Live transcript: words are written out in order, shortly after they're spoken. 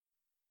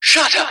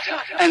Shut up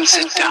and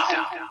sit down.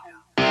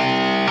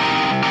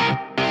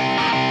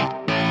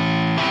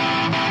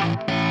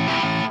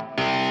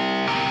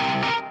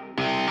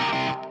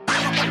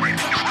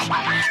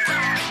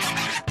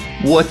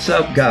 What's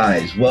up,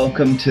 guys?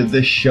 Welcome to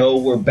the show.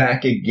 We're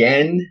back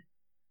again,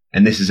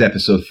 and this is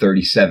episode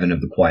 37 of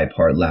The Quiet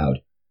Part Loud.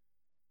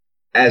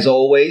 As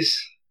always,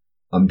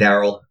 I'm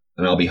Daryl,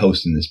 and I'll be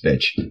hosting this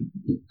bitch.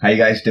 How you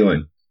guys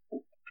doing?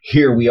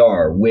 Here we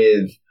are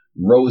with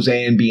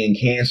Roseanne being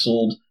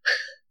canceled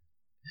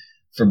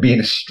for being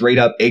a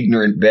straight-up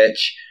ignorant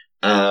bitch.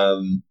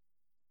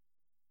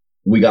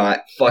 We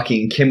got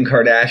fucking Kim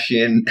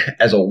Kardashian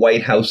as a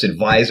White House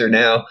advisor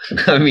now.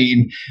 I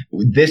mean,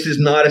 this is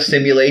not a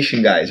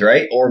simulation, guys,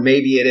 right? Or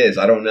maybe it is.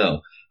 I don't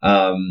know.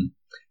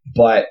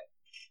 But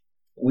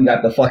we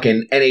got the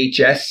fucking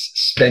NHS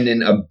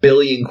spending $1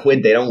 billion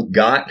they don't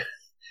got.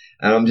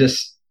 And I'm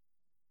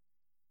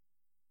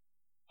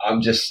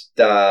just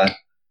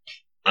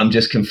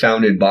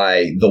confounded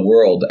by the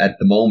world at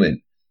the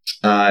moment.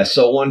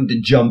 So I wanted to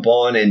jump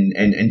on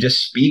and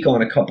just speak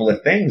on a couple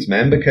of things,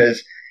 man,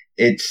 because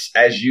it's,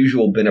 as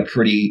usual, been a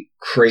pretty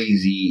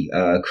crazy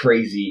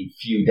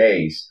few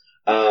days.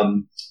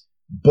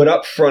 But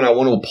up front, I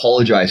want to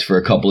apologize for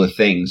a couple of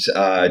things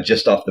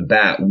just off the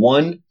bat.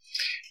 One,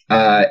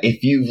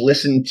 if you've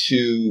listened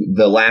to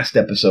the last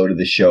episode of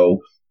the show,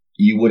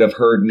 you would have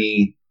heard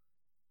me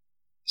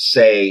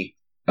say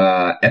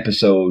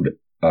episode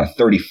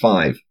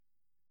 35.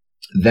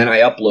 Then I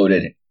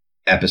uploaded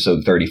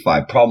episode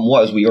 35. Problem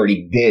was, we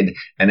already did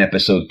an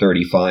episode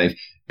 35.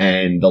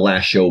 And the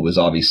last show was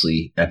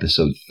obviously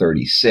episode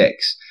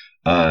 36.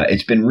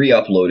 It's been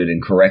re-uploaded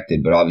and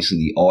corrected, but obviously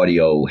the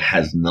audio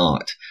has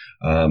not.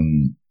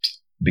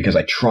 Because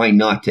I try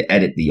not to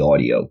edit the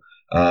audio.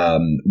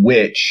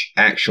 Which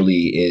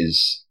actually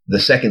is the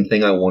second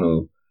thing I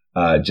want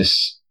to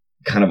just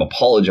kind of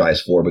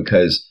apologize for,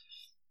 because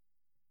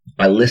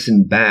I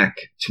listened back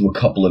to a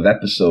couple of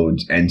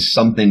episodes and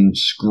something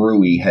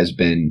screwy has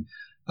been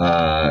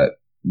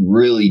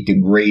really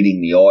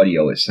degrading the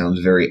audio. It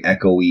sounds very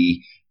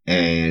echoey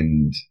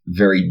and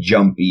very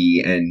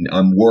jumpy, and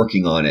I'm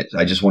working on it.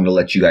 I just want to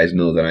let you guys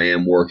know that I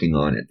am working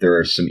on it. There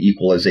are some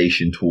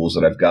equalization tools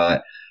that I've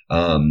got,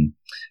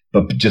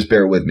 but just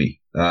bear with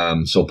me.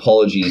 So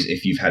apologies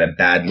if you've had a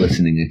bad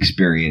listening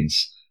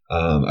experience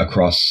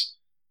across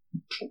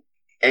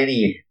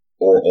any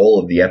or all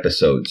of the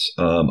episodes.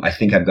 I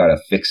think I've got a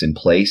fix in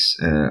place,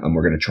 and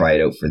we're going to try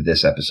it out for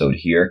this episode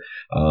here,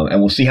 and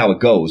we'll see how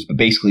it goes. But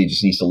basically, it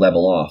just needs to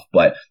level off.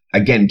 But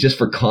again, just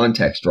for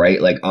context,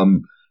 right? Like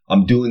I'm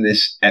doing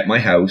this at my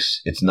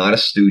house. It's not a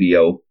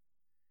studio.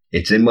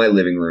 It's in my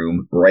living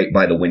room, right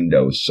by the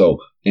windows. So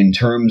in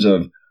terms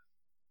of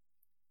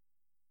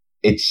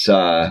its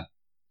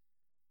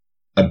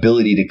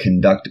ability to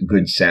conduct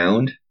good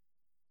sound,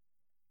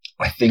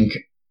 I think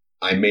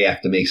I may have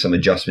to make some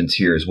adjustments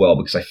here as well,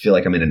 because I feel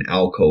like I'm in an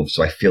alcove.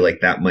 So I feel like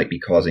that might be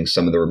causing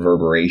some of the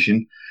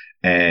reverberation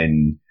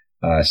and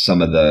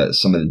some of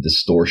the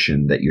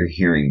distortion that you're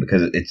hearing,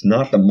 because it's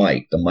not the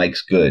mic. The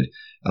mic's good.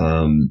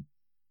 The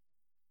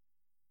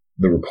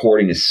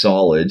recording is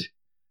solid.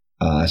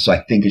 So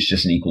I think it's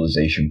just an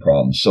equalization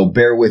problem. So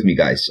bear with me,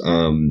 guys.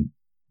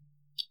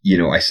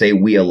 I say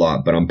we a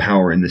lot, but I'm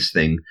powering this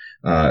thing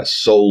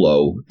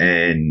solo,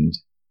 and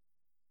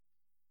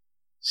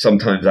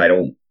sometimes I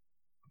don't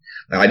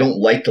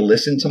like to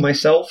listen to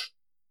myself,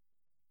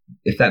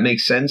 if that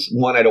makes sense.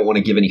 One, I don't want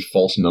to give any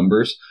false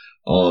numbers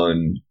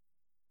on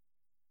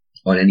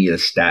any of the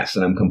stats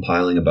that I'm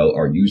compiling about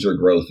our user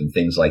growth and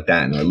things like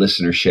that and our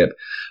listenership.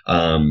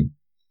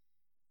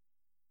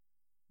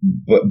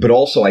 But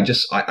also I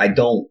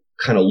don't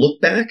kind of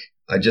look back.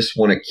 I just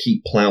want to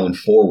keep plowing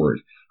forward.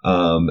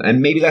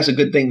 And maybe that's a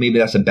good thing. Maybe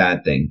that's a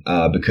bad thing.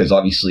 Because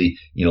obviously,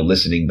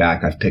 listening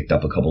back, I've picked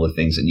up a couple of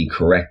things that need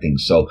correcting.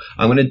 So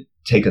I'm going to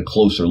take a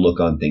closer look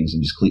on things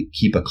and just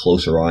keep a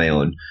closer eye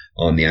on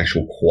the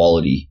actual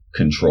quality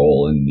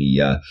control and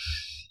the,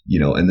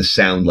 and the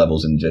sound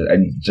levels and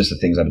just the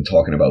things I've been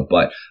talking about.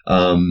 But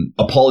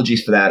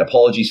apologies for that.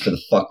 Apologies for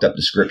the fucked up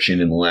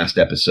description in the last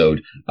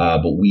episode.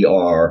 But we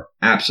are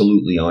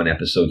absolutely on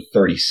episode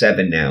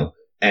 37 now.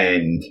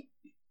 And,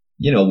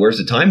 where's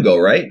the time go,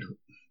 right?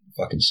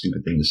 Fucking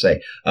stupid thing to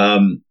say.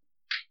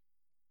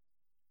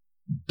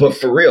 But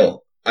for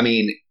real, I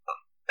mean,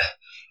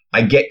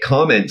 I get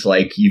comments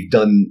like you've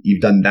done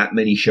that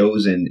many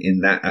shows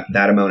in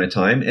that amount of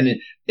time. And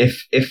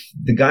if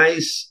the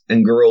guys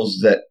and girls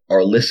that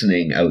are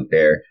listening out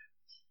there,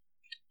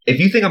 if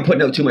you think I'm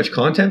putting out too much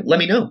content, let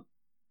me know.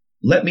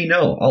 Let me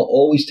know. I'll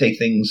always take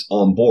things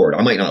on board.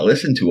 I might not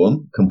listen to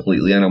them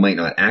completely, and I might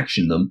not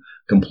action them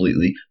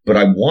completely, but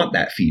I want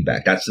that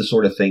feedback. That's the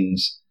sort of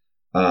things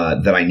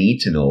that I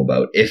need to know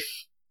about. If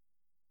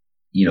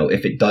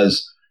it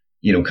does,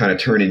 kind of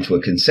turn into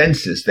a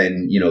consensus,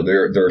 then,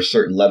 there are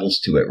certain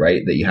levels to it,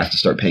 right, that you have to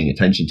start paying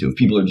attention to. If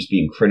people are just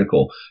being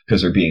critical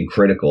because they're being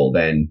critical,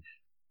 then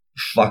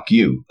fuck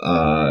you.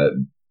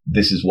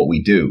 This is what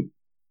we do.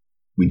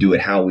 We do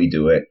it how we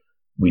do it.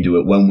 We do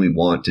it when we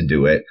want to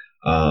do it.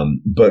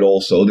 But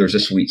also there's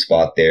a sweet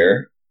spot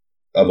there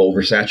of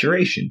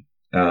oversaturation.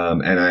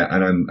 And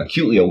I'm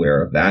acutely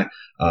aware of that.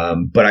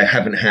 But I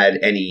haven't had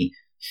any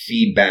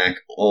feedback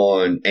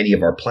on any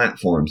of our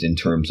platforms in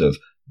terms of,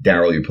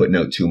 Daryl, you're putting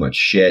out too much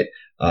shit.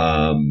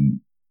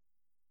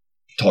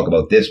 Talk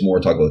about this more,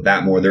 talk about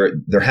that more.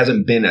 There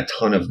hasn't been a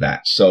ton of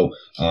that. So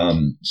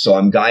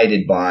I'm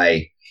guided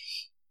by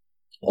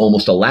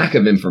almost a lack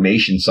of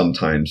information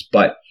sometimes,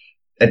 but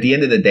at the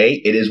end of the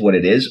day, it is what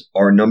it is.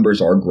 Our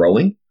numbers are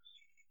growing,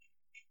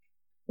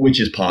 which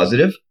is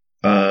positive.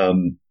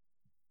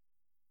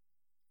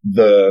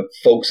 The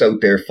folks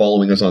out there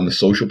following us on the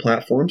social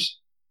platforms,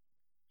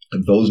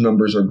 those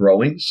numbers are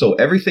growing. So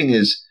everything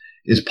is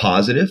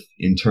positive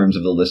in terms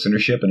of the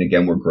listenership. And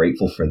again, we're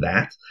grateful for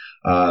that.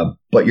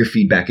 But your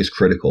feedback is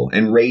critical,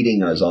 and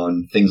rating us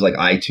on things like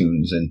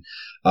iTunes and,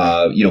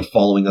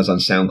 following us on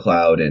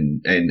SoundCloud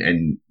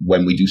and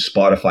when we do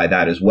Spotify,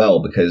 that as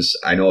well, because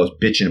I know I was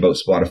bitching about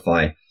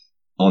Spotify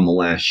on the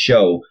last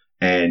show,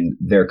 and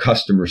their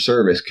customer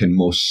service can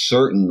most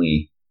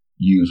certainly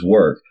use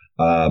work.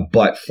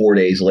 But 4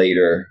 days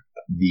later,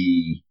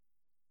 the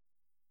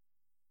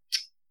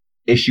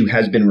issue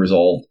has been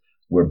resolved.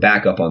 We're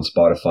back up on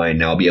Spotify, and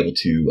now I'll be able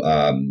to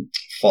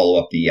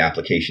follow up the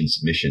application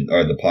submission,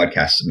 or the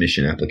podcast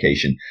submission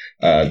application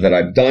that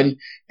I've done,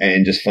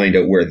 and just find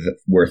out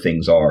where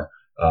things are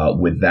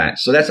with that.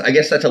 So I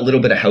guess that's a little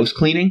bit of house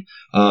cleaning.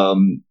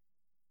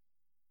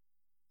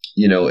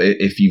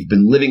 If you've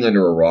been living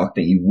under a rock,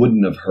 then you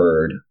wouldn't have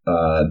heard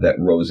that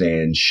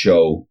Roseanne's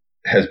show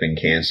has been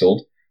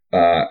canceled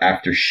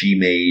after she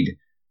made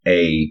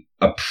a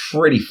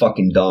pretty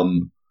fucking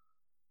dumb,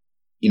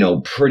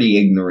 pretty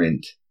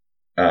ignorant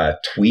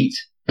tweet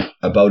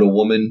about a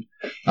woman,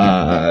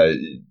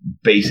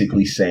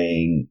 basically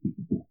saying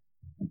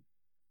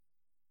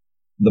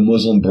the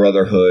Muslim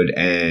Brotherhood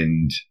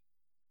and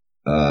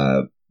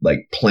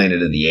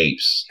Planet of the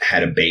Apes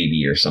had a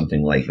baby or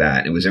something like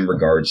that. It was in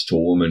regards to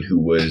a woman who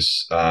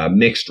was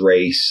mixed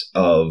race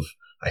of,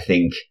 I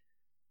think,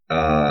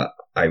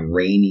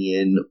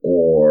 Iranian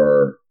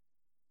or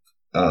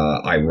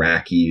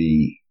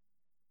Iraqi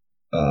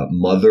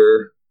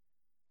mother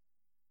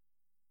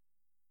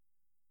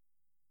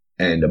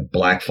and a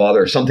black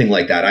father or something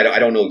like that. I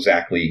don't know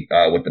exactly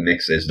what the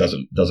mix is.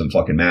 Doesn't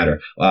fucking matter.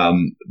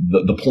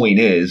 The point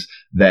is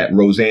that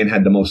Roseanne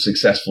had the most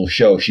successful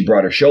show. She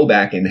brought her show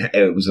back, and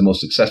it was the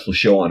most successful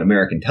show on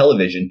American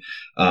television.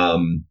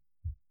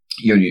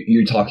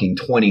 You're talking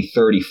 20,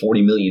 30,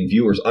 40 million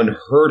viewers,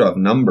 unheard of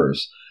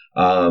numbers.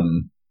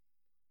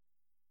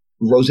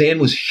 Roseanne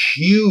was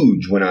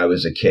huge when I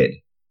was a kid.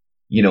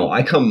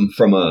 I come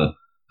from a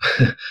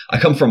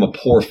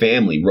poor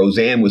family.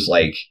 Roseanne was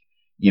like,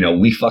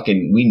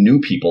 we knew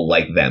people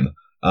like them.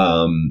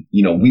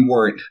 We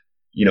weren't,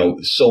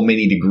 so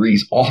many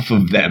degrees off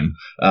of them,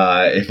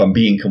 if I'm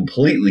being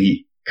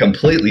completely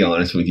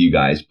honest with you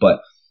guys.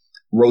 But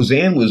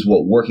Roseanne was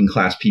what working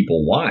class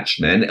people watched,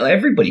 man.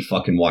 Everybody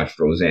fucking watched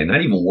Roseanne.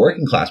 Not even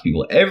working class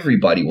people.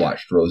 Everybody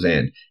watched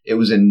Roseanne. It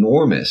was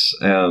enormous,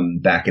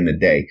 back in the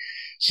day.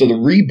 So the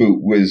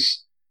reboot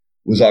was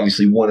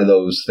obviously one of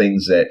those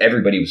things that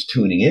everybody was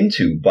tuning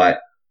into,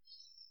 but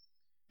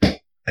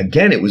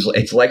again,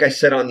 it's like I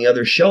said on the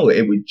other show,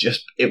 it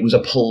was a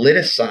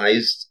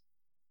politicized,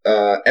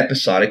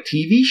 episodic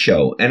TV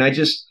show. And I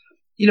just,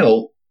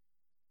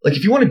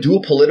 if you want to do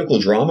a political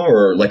drama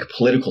or like a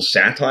political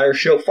satire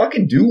show,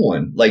 fucking do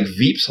one. Like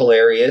Veep's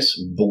hilarious.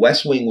 The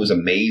West Wing was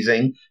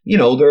amazing.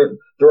 There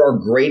are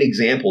great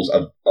examples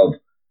of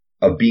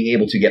being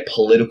able to get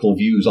political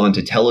views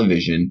onto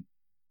television,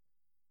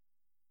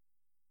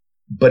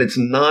 but it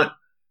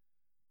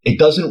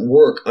doesn't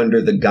work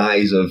under the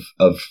guise of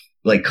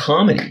like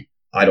comedy,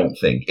 I don't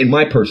think, in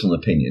my personal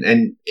opinion.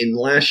 And in the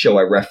last show,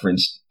 I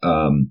referenced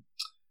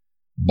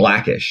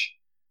Blackish,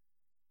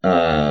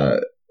 that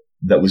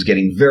was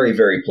getting very,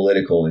 very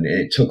political, and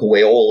it took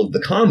away all of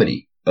the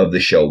comedy of the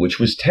show, which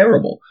was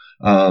terrible.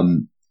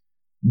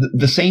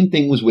 The same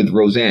thing was with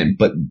Roseanne,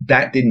 but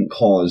that didn't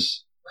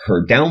cause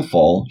her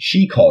downfall.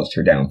 She caused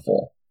her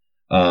downfall.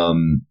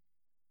 And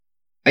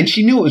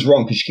she knew it was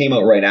wrong because she came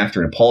out right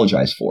after and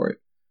apologized for it,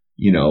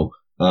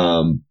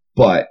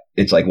 but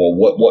it's like, well,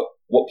 what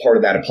part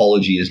of that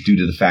apology is due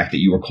to the fact that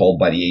you were called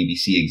by the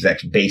ABC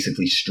execs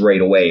basically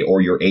straight away, or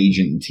your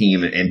agent and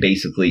team, and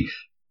basically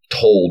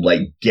told,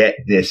 like, get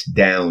this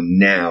down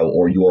now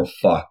or you're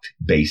fucked,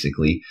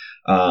 basically.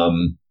 I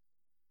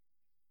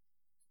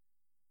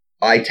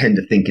tend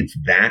to think it's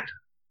that.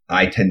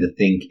 I tend to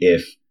think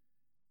if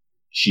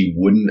she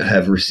wouldn't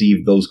have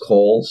received those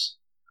calls,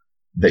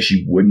 that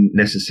she wouldn't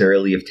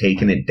necessarily have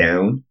taken it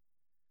down.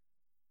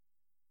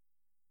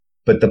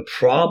 But the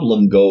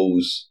problem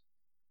goes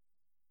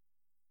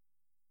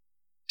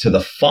to the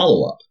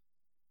follow-up.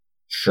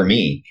 For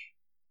me,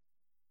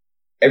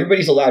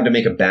 everybody's allowed to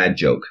make a bad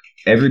joke.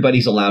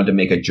 Everybody's allowed to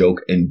make a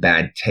joke in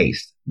bad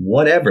taste.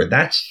 Whatever,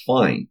 that's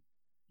fine.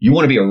 You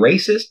want to be a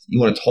racist? You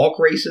want to talk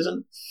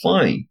racism?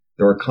 Fine.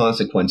 There are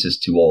consequences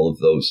to all of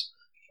those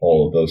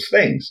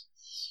things.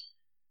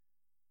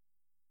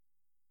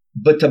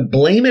 But to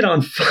blame it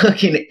on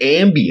fucking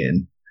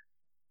Ambien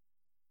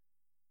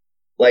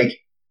Like,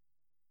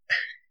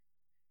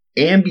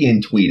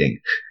 Ambien tweeting.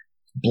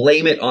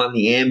 Blame it on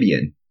the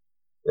Ambien,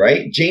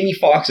 right? Jamie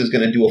Foxx is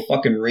going to do a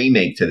fucking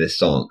remake to this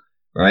song,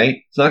 right?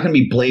 It's not going to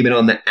be blame it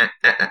on the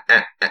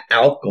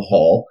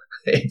alcohol.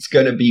 It's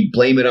going to be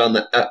blame it on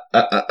the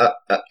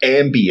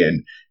Ambien.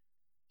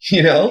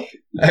 You know?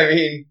 I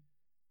mean,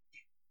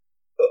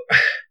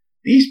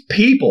 these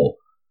people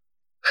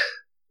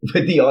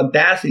with the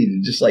audacity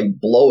to just like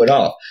blow it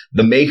off.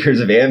 The makers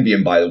of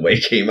Ambien, by the way,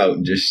 came out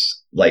and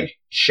just like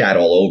shat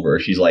all over.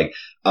 She's like,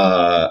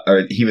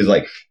 or he was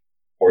like,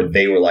 or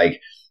they were like,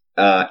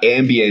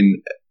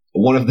 Ambien,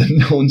 one of the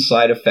known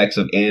side effects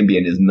of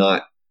Ambien is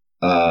not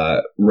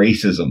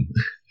racism.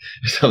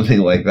 Something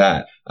like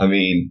that. I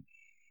mean,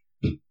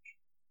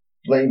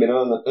 blame it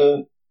on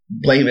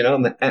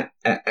the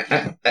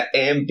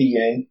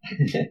Ambien.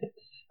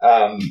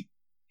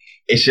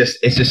 It's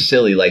just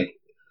silly, like,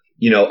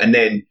 you know, and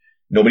then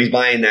nobody's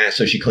buying that,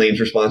 so she claims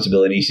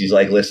responsibility. She's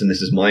like, listen,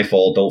 this is my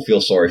fault. Don't feel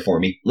sorry for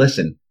me.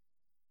 Listen,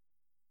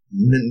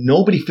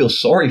 nobody feels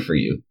sorry for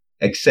you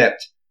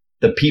except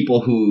the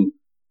people who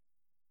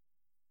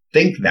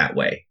think that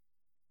way,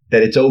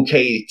 that it's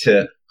okay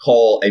to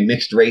call a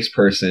mixed race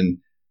person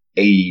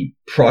a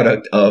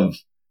product of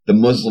the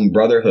Muslim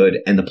Brotherhood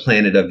and the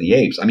Planet of the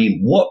Apes. I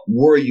mean, what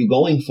were you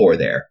going for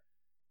there?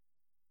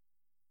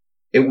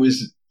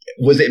 Was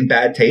it in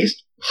bad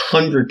taste?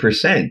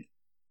 100%.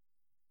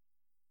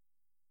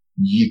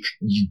 You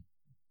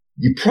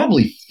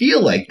probably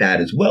feel like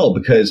that as well,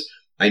 because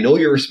I know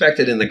you're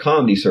respected in the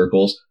comedy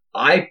circles.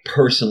 I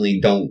personally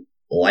don't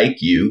like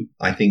you.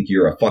 I think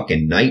you're a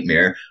fucking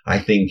nightmare. I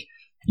think,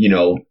 you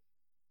know,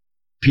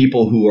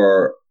 people who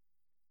are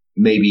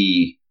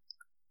maybe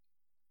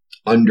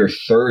under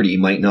 30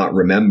 might not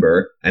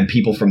remember, and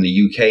people from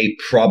the UK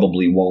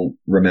probably won't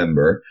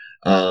remember.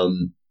 But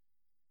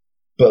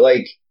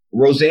like,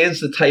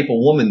 Roseanne's the type of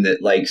woman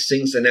that like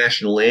sings the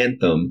national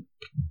anthem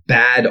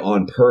bad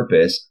on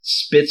purpose,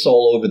 spits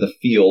all over the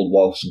field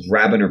whilst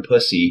grabbing her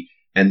pussy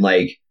and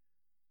like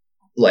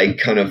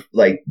kind of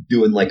like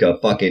doing like a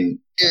fucking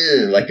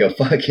like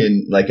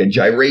a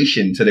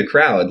gyration to the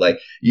crowd. Like,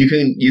 you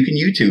can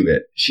YouTube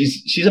it.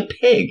 She's a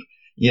pig,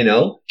 you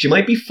know? She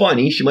might be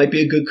funny, she might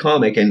be a good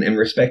comic and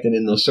respected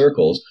in those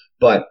circles,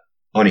 but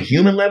on a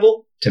human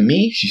level, to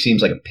me, she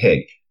seems like a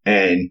pig.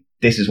 And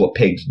this is what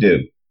pigs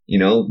do. You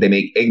know, they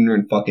make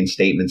ignorant fucking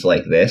statements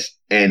like this.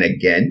 And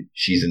again,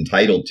 she's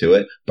entitled to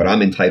it, but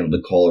I'm entitled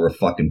to call her a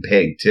fucking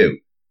pig too.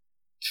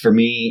 For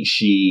me,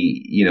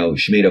 she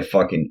made a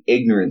fucking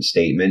ignorant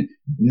statement.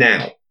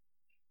 Now,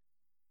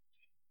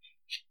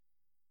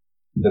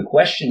 the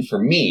question for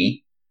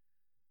me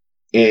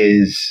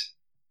is,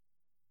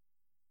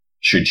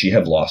 should she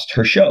have lost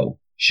her show?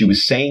 She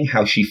was saying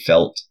how she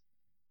felt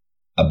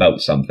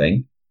about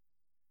something.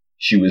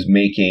 She was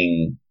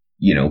making,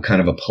 you know,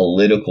 kind of a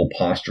political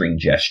posturing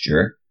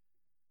gesture.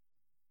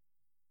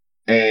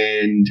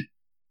 And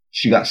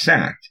she got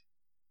sacked.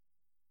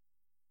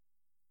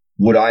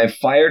 Would I have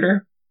fired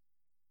her?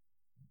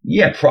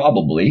 Yeah,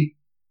 probably.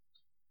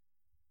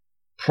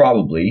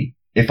 Probably.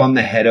 If I'm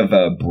the head of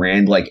a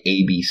brand like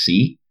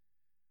ABC,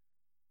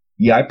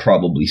 yeah, I'd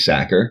probably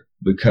sack her,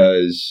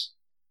 because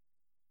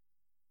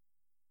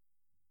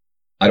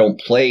I don't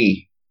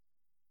play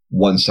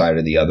one side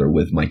or the other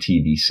with my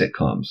TV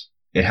sitcoms.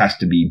 It has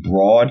to be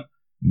broad,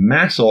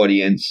 mass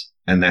audience,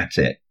 and that's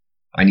it.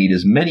 I need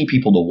as many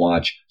people to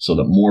watch so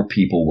that more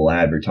people will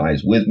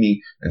advertise with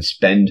me and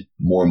spend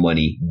more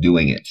money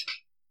doing it.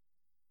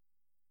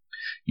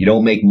 You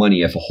don't make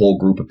money if a whole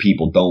group of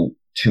people don't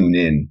tune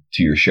in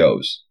to your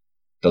shows.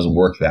 It doesn't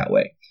work that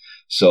way.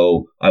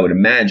 So I would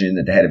imagine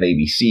that the head of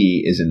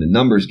ABC is in the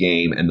numbers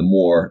game, and the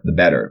more, the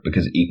better,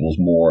 because it equals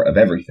more of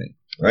everything,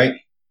 right?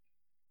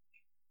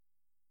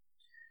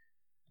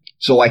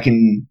 So I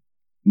can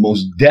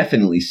most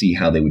definitely see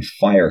how they would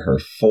fire her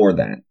for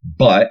that.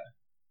 But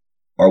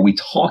are we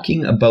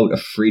talking about a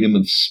freedom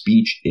of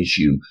speech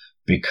issue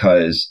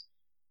because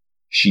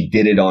she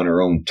did it on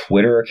her own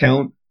Twitter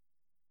account?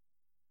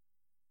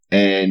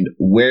 And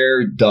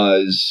where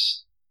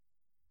does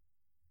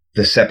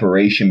the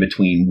separation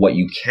between what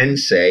you can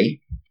say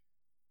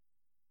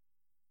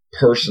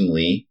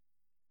personally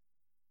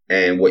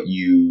and what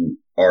you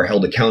are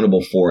held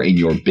accountable for in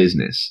your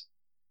business?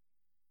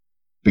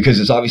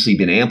 Because it's obviously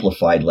been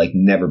amplified like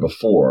never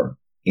before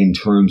in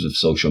terms of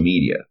social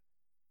media,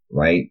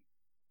 right?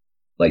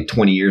 Like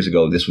 20 years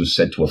ago, this was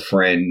said to a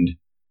friend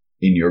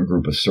in your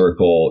group of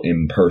circle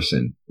in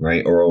person,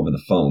 right? Or over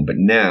the phone. But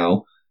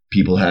now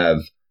people have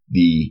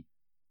the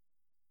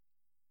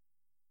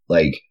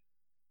like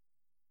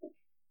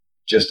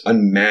just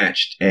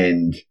unmatched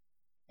and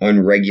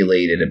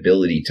unregulated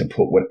ability to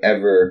put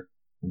whatever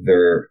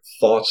their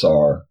thoughts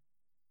are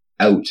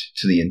out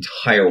to the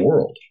entire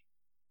world.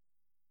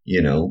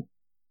 You know?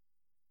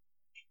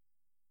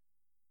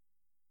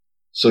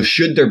 So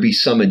should there be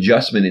some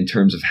adjustment in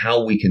terms of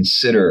how we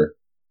consider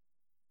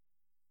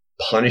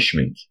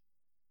punishment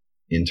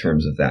in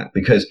terms of that?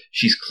 Because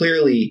she's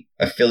clearly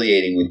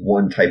affiliating with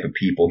one type of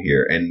people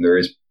here, and there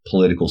is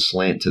political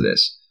slant to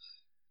this.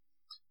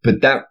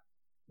 But that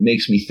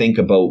makes me think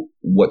about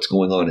what's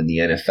going on in the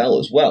NFL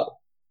as well,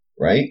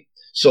 right?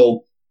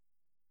 So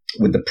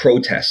with the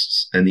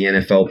protests and the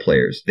NFL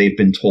players, they've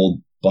been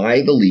told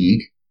by the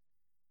league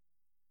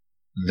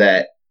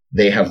that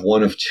they have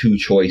one of two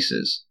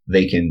choices.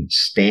 They can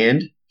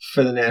stand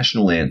for the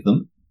national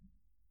anthem,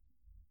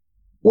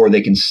 or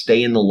they can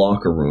stay in the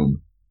locker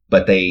room,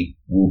 but they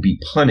will be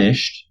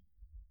punished,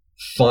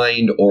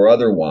 fined, or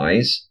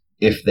otherwise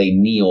if they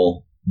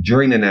kneel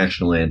during the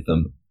national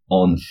anthem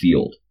on the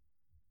field.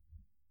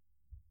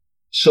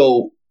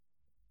 So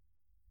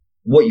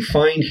what you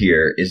find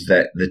here is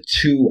that the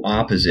two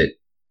opposite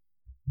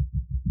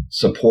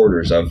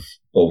supporters of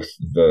both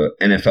the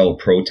NFL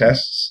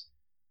protests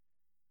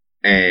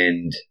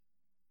and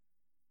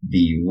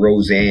the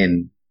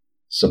Roseanne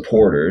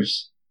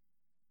supporters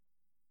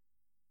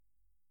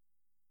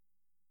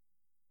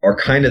are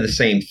kind of the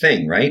same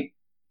thing, right?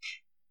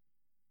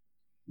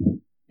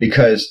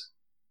 Because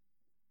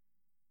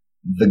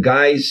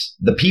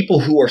the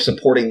people who are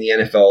supporting the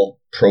NFL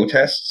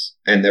protests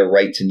and their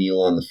right to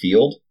kneel on the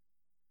field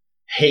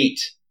hate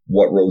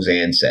what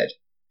Roseanne said,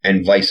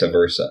 and vice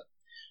versa.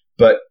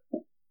 But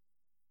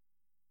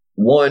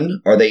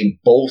one, are they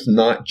both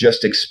not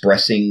just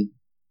expressing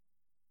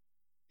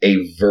a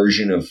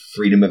version of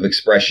freedom of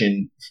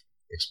expression,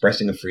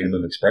 expressing a freedom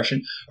of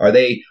expression? Are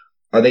they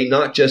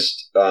not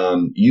just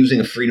using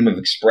a freedom of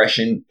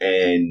expression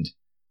and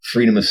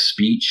freedom of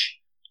speech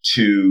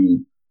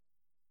to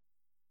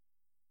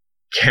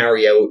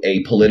carry out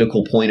a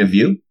political point of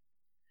view?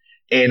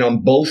 And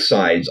on both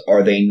sides,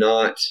 are they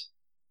not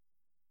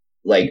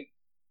like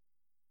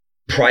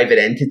private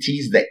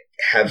entities that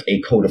have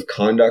a code of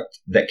conduct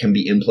that can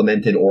be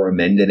implemented or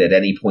amended at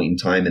any point in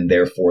time, and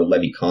therefore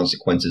levy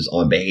consequences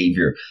on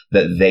behavior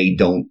that they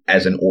don't,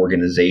 as an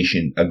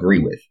organization, agree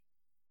with?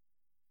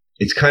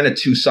 It's kind of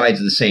two sides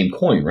of the same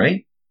coin,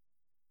 right?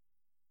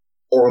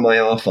 Or am I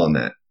off on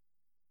that?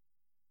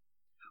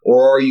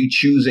 Or are you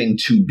choosing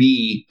to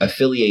be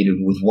affiliated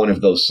with one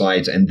of those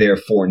sides and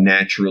therefore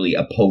naturally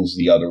oppose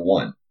the other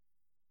one?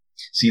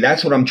 See,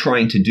 that's what I'm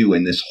trying to do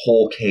in this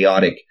whole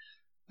chaotic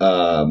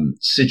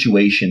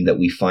situation that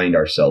we find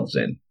ourselves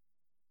in,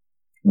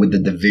 with the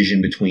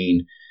division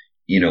between,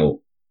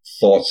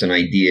 thoughts and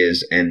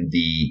ideas, and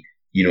the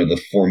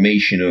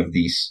formation of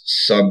these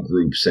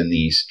subgroups and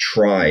these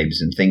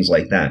tribes and things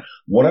like that.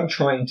 What I'm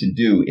trying to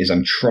do is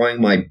I'm trying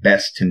my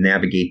best to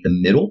navigate the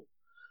middle,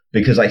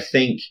 because I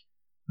think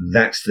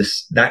that's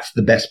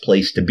the best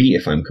place to be,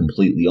 if I'm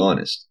completely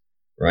honest,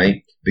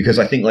 right? Because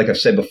I think, like I've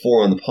said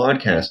before on the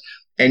podcast,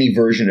 any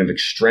version of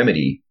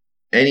extremity,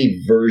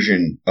 any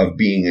version of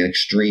being an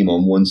extreme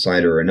on one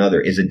side or another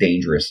is a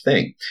dangerous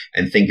thing.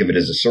 And think of it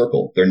as a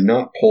circle. They're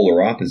not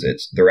polar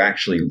opposites. They're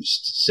actually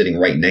sitting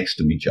right next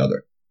to each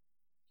other.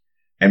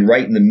 And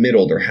right in the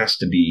middle, there has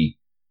to be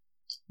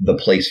the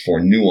place for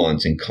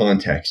nuance and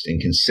context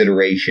and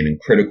consideration and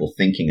critical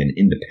thinking and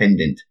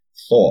independent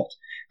thought.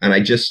 And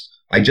I just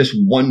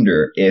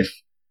wonder if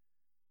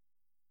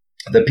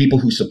the people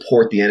who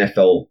support the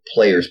NFL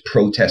players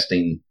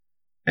protesting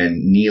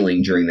and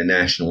kneeling during the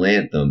national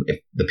anthem,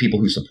 if the people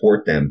who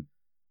support them,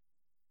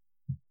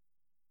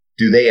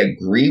 do they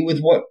agree with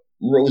what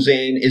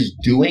Roseanne is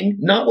doing?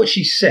 Not what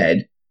she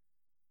said,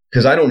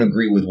 because I don't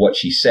agree with what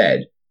she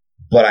said,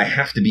 but I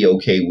have to be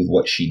okay with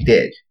what she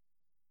did,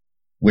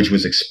 which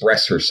was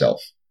express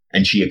herself,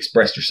 and she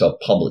expressed herself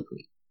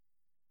publicly.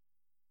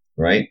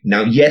 Right?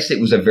 Now, yes, it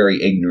was a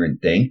very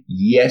ignorant thing.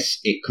 Yes,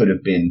 it could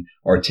have been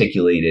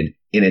articulated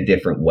in a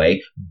different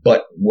way,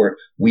 but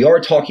we are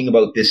talking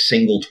about this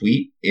single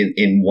tweet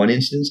in one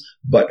instance,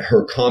 but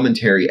her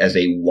commentary as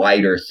a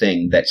wider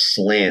thing that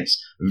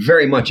slants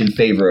very much in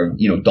favor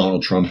of,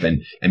 Donald Trump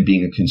and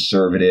being a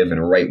conservative and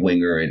a right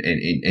winger.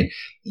 And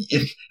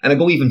I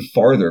go even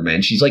farther,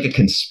 man. She's like a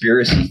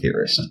conspiracy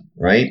theorist,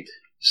 right?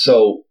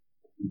 So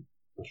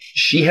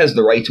she has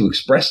the right to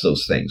express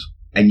those things,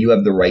 and you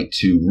have the right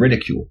to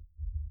ridicule.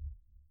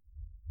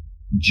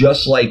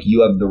 Just like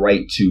you have the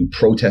right to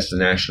protest the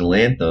national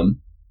anthem,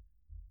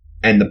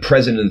 and the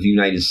president of the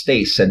United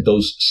States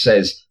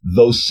says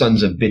those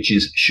sons of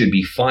bitches should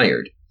be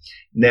fired.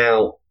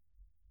 Now,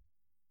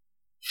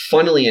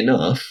 funnily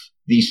enough,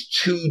 these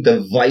two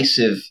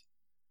divisive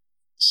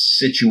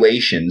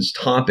situations,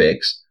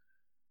 topics,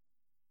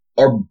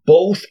 are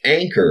both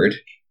anchored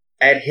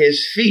at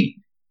his feet,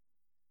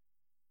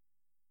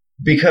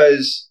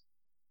 because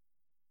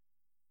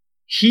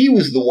he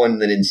was the one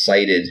that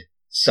incited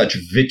such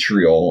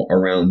vitriol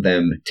around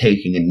them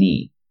taking a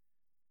knee,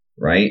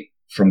 right?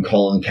 From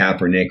Colin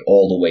Kaepernick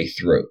all the way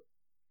through.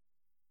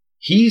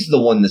 He's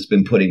the one that's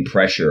been putting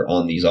pressure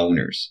on these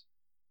owners.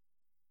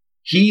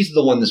 He's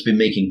the one that's been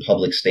making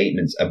public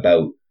statements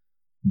about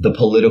the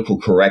political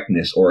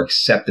correctness or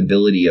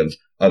acceptability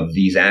of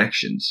these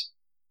actions.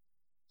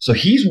 So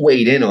he's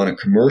weighed in on a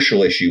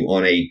commercial issue,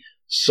 on a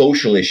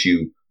social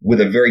issue,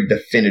 with a very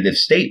definitive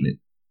statement.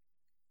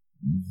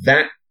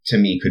 That, to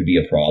me, could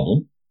be a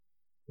problem.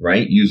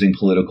 Right? Using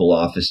political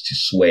office to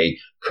sway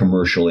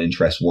commercial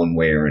interests one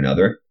way or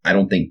another. I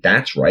don't think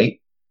that's right.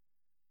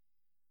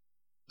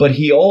 But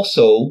he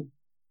also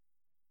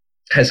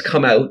has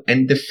come out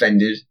and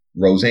defended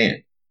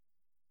Roseanne.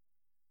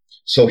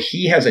 So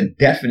he has a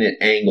definite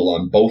angle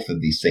on both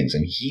of these things,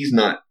 and he's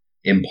not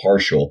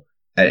impartial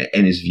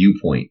in his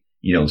viewpoint,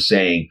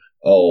 saying,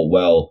 oh,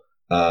 well,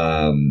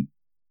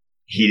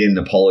 he didn't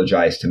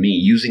apologize to me,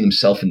 using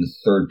himself in the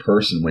third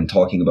person when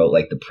talking about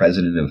like the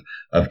president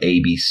of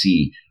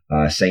ABC,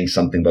 saying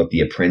something about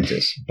The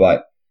Apprentice.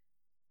 But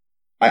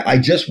I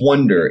just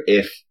wonder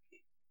if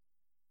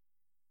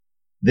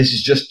this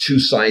is just two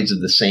sides of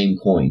the same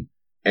coin,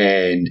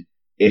 and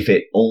if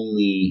it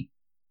only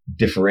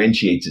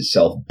differentiates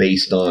itself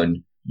based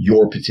on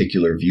your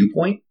particular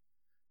viewpoint.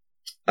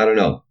 I don't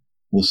know.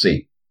 We'll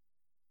see.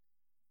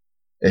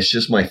 It's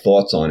just my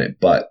thoughts on it,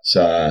 but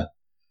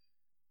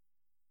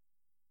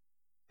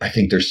I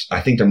think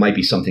there might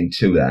be something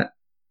to that.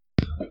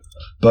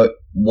 But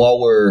while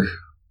we're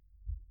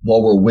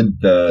with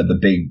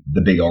the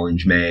big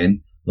orange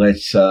man,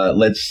 let's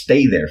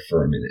stay there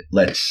for a minute.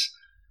 Let's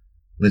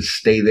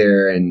stay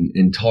there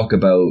and talk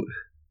about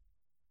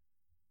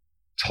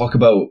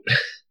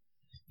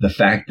the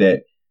fact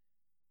that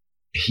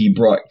he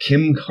brought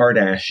Kim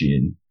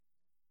Kardashian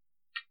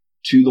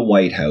to the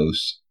White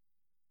House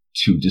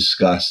to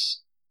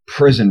discuss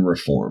prison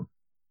reform.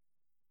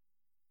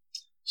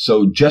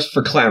 So just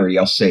for clarity,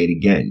 I'll say it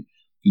again.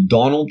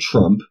 Donald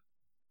Trump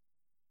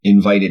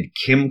invited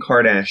Kim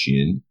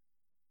Kardashian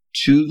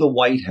to the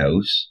White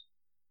House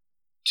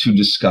to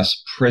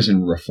discuss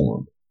prison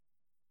reform.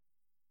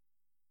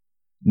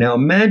 Now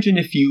imagine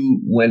if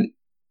you went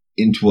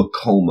into a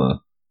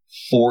coma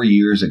 4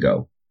 years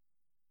ago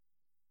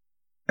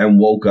and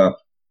woke up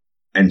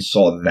and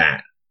saw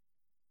that.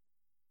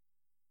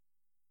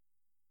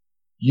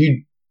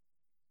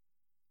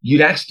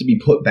 You'd ask to be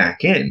put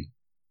back in.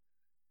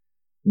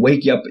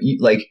 Wake you up,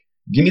 like,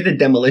 give me the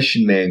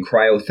Demolition Man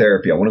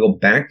cryotherapy. I want to go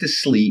back to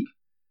sleep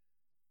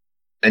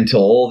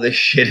until all this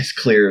shit is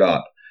cleared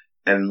up.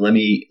 And let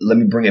me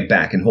bring it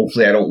back. And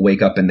hopefully I don't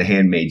wake up in The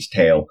Handmaid's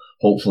Tale.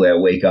 Hopefully I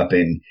wake up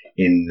in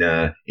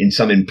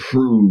some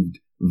improved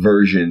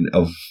version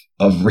of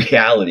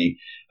reality.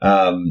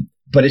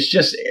 But it's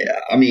just,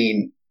 I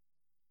mean,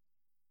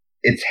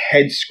 it's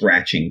head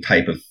scratching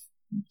type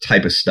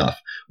of stuff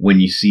when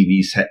you see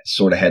these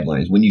sort of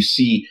headlines. When you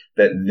see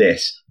that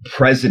this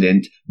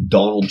President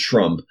Donald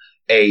Trump,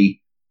 a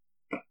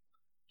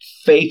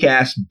fake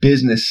ass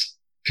business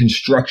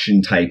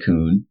construction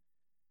tycoon,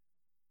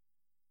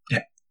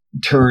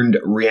 turned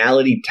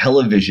reality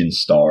television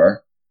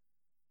star,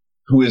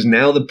 who is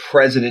now the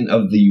president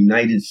of the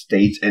United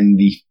States and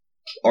the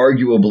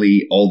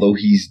arguably, although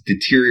he's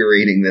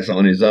deteriorating this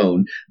on his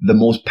own, the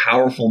most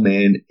powerful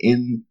man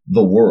in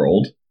the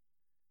world,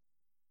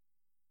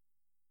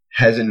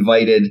 has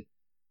invited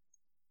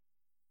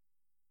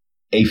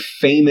a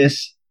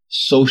famous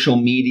social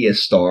media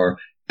star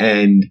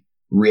and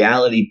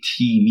reality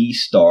TV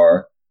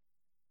star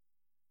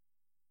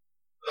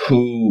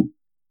who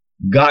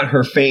got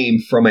her fame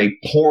from a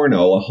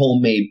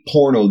homemade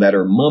porno that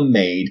her mom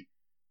made,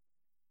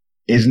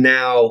 is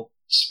now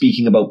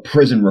speaking about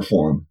prison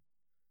reform.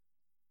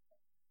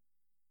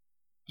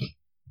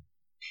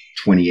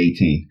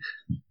 2018.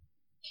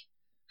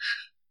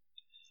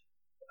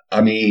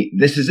 I mean,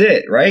 this is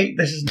it, right?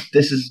 This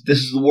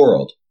is the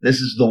world.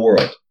 This is the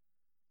world.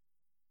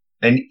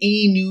 An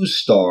E-News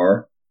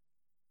star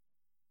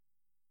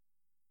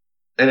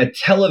and a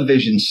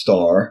television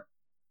star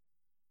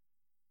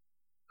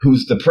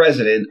who's the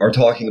president are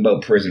talking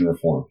about prison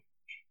reform.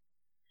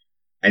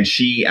 And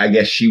I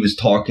guess she was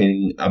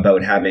talking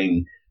about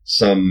having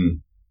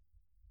some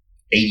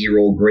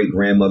 80-year-old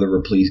great-grandmother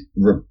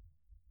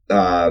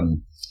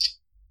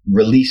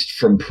released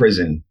from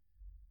prison.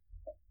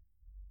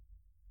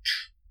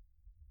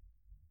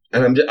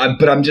 And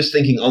I'm just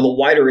thinking, on the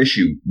wider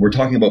issue, we're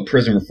talking about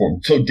prison reform.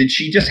 So did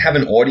she just have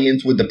an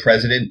audience with the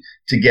president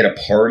to get a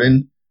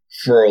pardon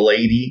for a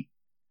lady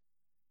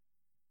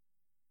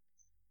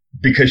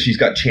because she's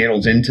got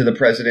channels into the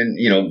president,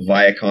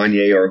 via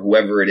Kanye or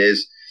whoever it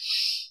is?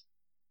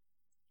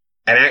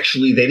 And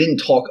actually, they didn't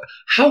talk.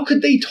 How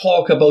could they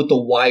talk about the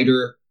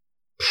wider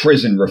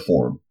prison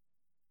reform?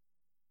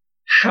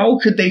 How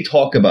could they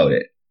talk about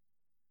it?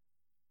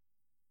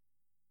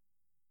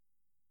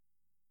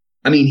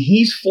 I mean,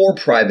 he's for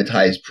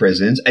privatized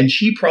prisons, and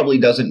she probably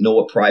doesn't know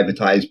what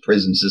privatized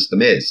prison system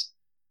is.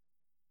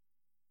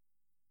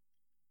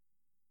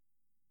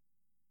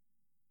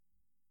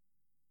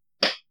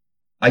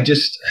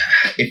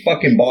 It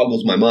fucking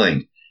boggles my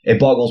mind. It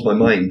boggles my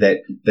mind that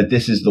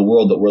this is the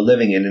world that we're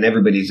living in and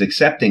everybody's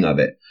accepting of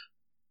it.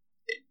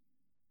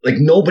 Like,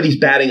 nobody's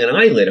batting an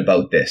eyelid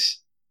about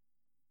this.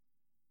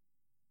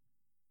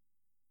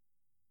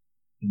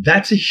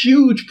 That's a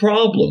huge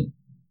problem.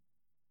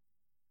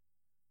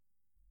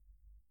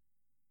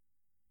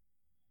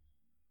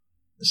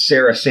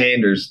 Sarah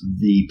Sanders,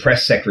 the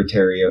press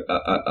secretary,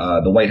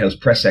 the White House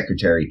press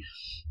secretary,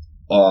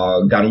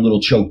 got a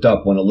little choked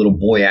up when a little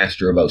boy asked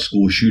her about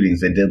school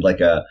shootings. They did like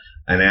a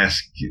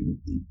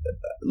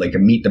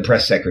meet the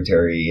press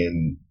secretary,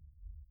 and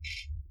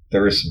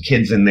there were some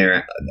kids in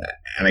there,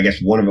 and I guess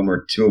one of them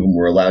or two of them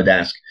were allowed to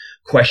ask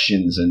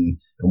questions, and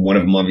one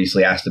of them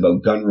obviously asked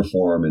about gun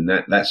reform and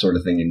that sort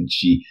of thing, and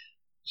she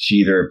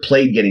either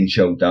played getting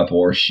choked up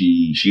or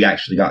she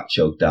actually got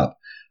choked up.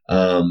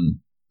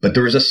 But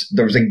there was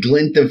a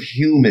glint of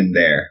human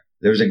there.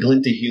 There was a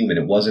glint of human.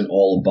 It wasn't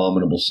all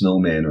abominable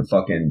snowman or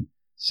fucking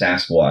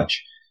Sasquatch.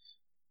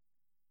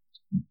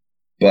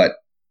 But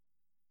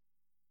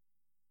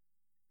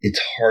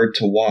it's hard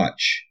to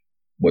watch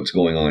what's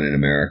going on in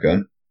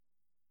America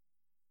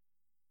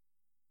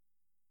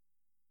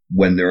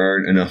when there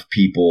aren't enough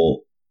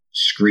people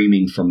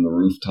screaming from the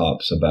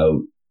rooftops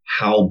about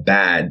how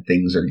bad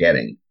things are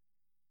getting.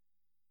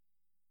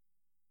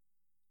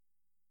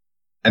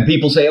 And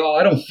people say, oh,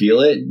 I don't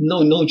feel it.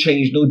 No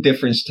change, no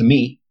difference to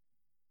me.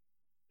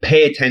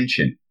 Pay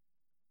attention.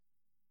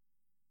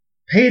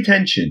 Pay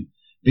attention,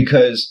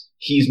 because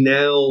he's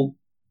now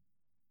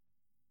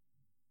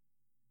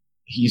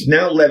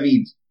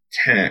levied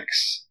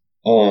tax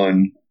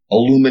on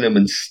aluminum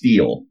and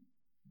steel.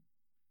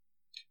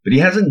 But he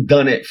hasn't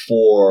done it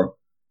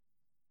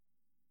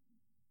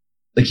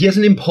he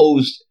hasn't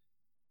imposed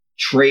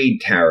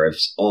trade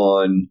tariffs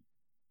on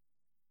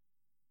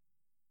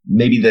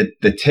maybe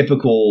the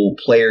typical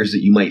players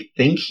that you might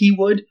think he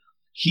would.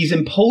 He's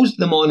imposed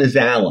them on his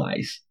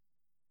allies.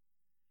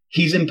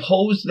 He's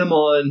imposed them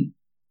on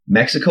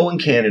Mexico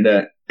and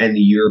Canada and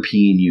the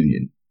European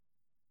Union.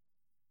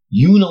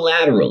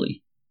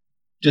 Unilaterally.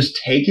 Just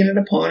taking it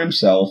upon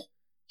himself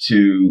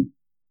to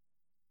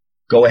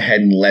go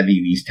ahead and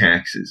levy these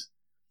taxes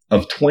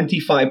of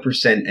 25%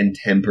 and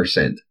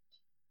 10%.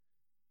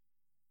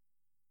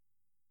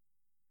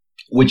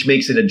 Which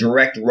makes it a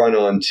direct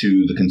run-on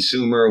to the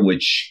consumer,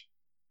 which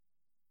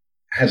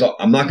has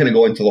I'm not going to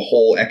go into the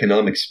whole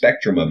economic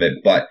spectrum of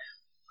it, but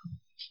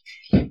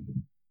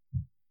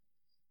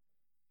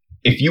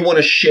if you want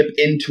to ship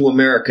into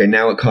America,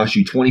 now it costs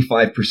you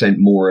 25%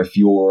 more if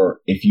you're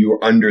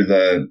under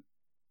the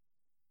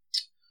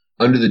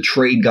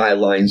trade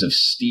guidelines of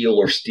steel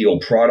or steel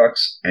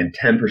products, and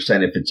 10%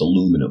 if it's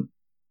aluminum.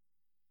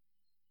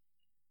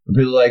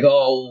 People are like,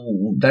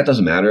 oh, that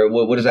doesn't matter.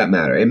 What does that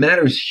matter? It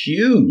matters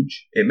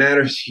huge. It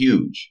matters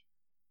huge.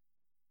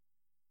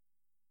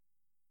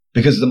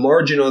 Because the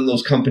margin on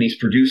those companies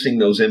producing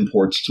those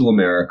imports to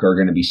America are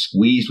going to be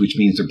squeezed, which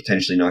means they're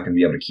potentially not going to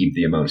be able to keep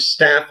the amount of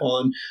staff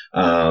on.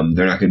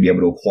 They're not going to be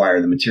able to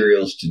acquire the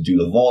materials to do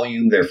the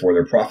volume. Therefore,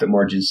 their profit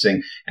margins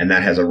sink. And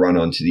that has a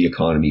run-on to the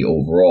economy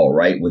overall,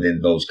 right,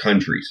 within those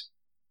countries.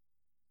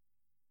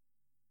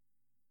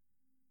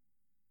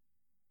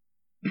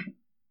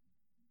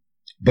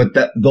 But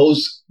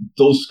those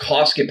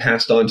costs get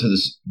passed on to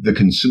the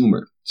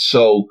consumer.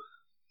 So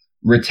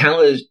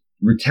retaliatory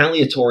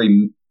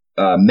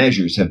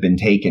measures have been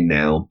taken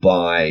now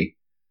by,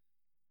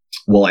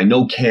 well, I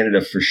know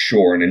Canada for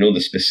sure, and I know the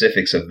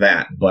specifics of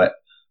that, but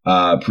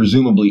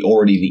presumably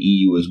already the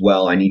EU as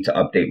well. I need to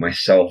update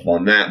myself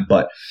on that.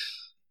 But,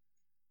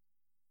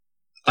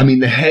 I mean,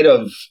 the head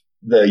of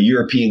the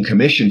European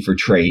Commission for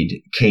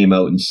Trade came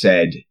out and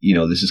said,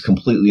 this is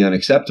completely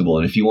unacceptable.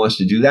 And if he wants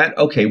to do that,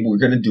 okay, we're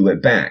going to do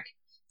it back.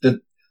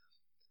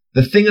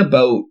 The thing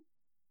about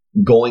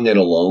going it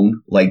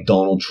alone, like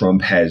Donald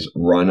Trump has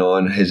run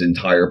on his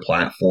entire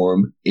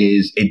platform,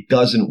 is it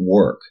doesn't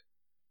work.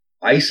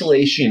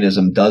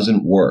 Isolationism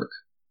doesn't work.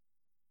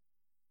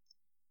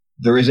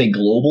 There is a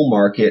global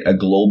market, a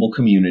global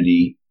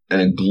community, and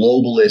a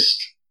globalist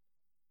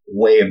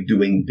way of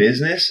doing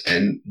business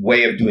and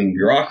way of doing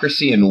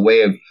bureaucracy and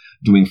way of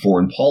doing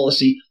foreign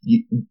policy.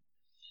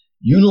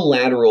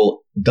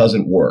 Unilateral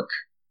doesn't work.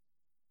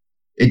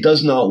 It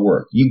does not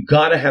work. You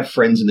got to have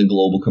friends in the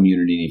global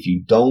community. And if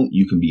you don't,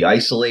 you can be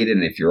isolated.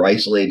 And if you're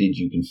isolated,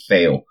 you can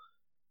fail.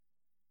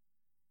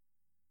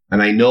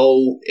 And I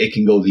know it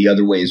can go the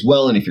other way as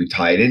well. And if you're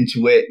tied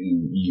into it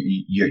and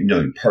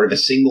you're part of a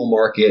single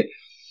market,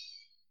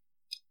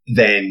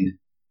 then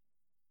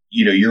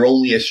you're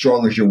only as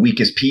strong as your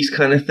weakest piece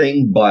kind of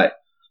thing. But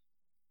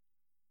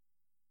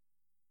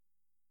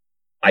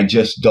I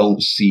just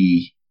don't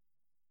see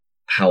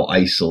how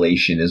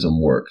isolationism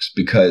works,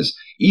 because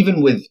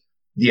even with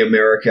the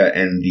America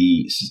and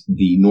the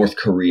North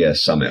Korea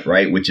summit,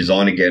 right, which is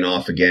on again,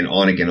 off again,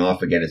 on again,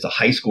 off again. It's a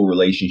high school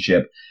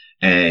relationship,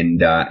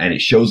 and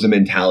it shows the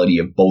mentality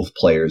of both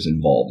players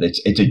involved.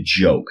 It's a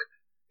joke.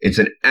 It's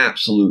an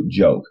absolute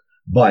joke.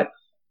 But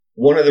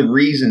one of the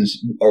reasons,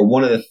 or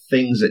one of the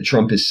things that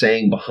Trump is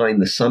saying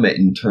behind the summit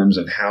in terms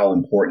of how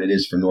important it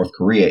is for North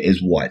Korea is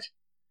what?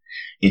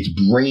 It's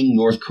bringing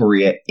North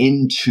Korea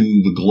into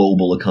the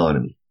global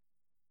economy.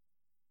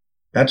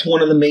 That's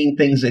one of the main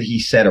things that he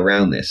said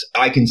around this.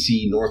 I can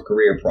see North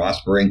Korea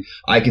prospering.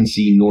 I can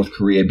see North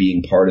Korea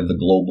being part of the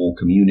global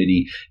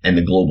community and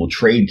the global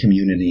trade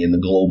community and the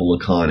global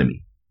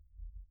economy.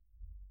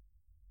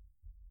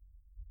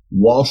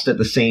 Whilst at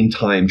the same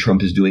time,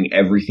 Trump is doing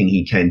everything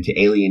he can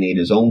to alienate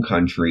his own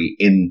country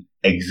in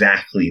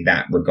exactly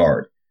that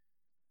regard.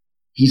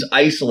 He's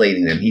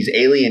isolating them. He's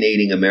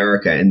alienating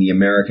America and the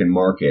American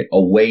market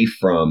away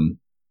from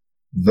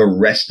the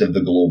rest of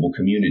the global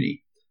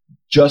community.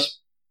 Just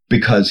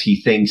because he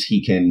thinks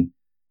he can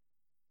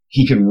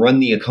run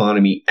the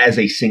economy as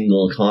a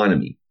single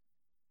economy.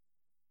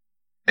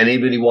 And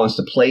anybody who wants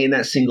to play in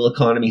that single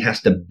economy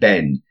has to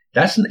bend.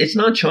 It's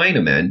not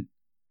China, man.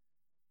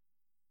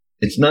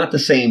 It's not the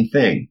same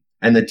thing.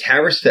 And the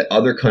tariffs that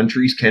other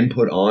countries can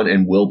put on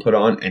and will put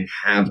on and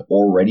have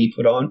already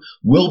put on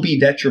will be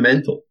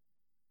detrimental.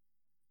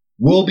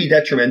 Will be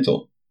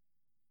detrimental.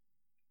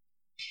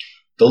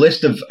 The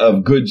list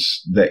of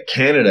goods that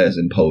Canada has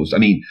imposed, I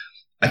mean,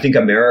 I think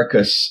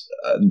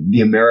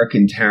the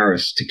American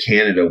tariffs to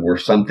Canada were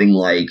something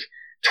like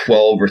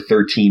 12 or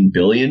 13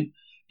 billion.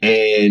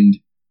 And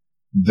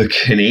the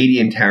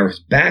Canadian tariffs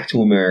back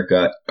to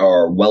America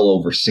are well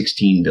over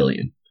 16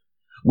 billion.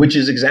 Which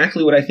is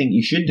exactly what I think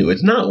you should do.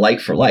 It's not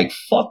like for like.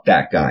 Fuck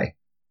that guy.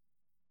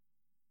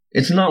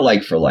 It's not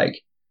like for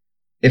like.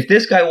 If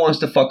this guy wants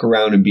to fuck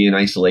around and be an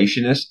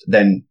isolationist,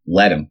 then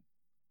let him.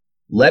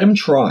 Let him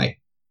try.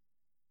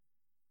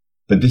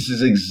 But this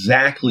is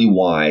exactly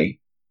why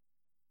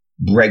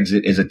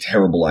Brexit is a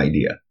terrible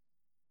idea.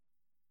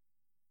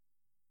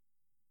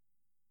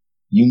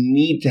 You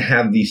need to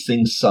have these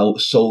things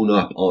sewn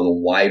up on a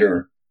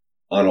wider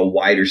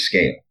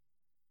scale.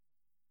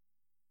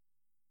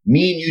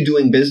 Me and you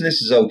doing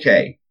business is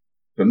okay.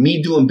 But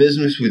me doing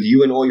business with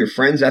you and all your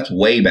friends, that's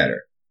way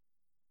better.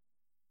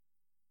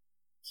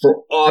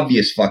 For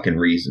obvious fucking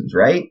reasons,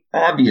 right?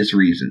 Obvious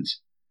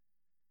reasons.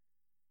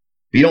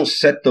 But you don't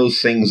set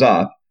those things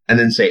up and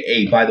then say,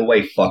 hey, by the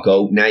way,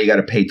 fucko, now you got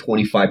to pay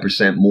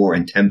 25% more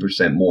and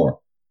 10% more.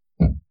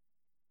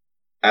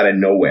 Out of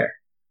nowhere.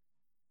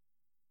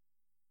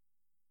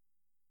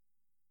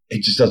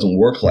 It just doesn't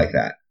work like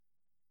that.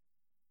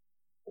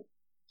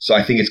 So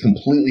I think it's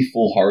completely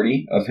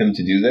foolhardy of him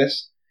to do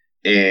this.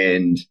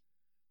 And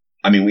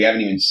I mean, we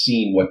haven't even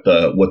seen what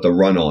the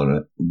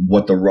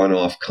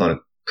runoff kind of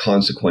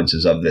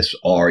consequences of this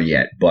are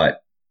yet. But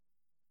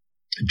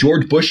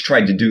George Bush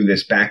tried to do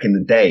this back in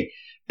the day,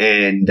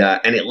 and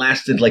it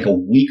lasted like a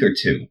week or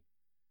two.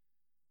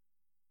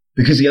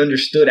 Because he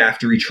understood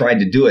after he tried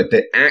to do it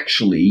that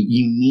actually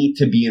you need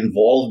to be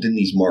involved in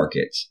these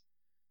markets.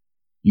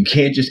 You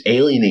can't just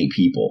alienate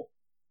people.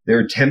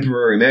 They're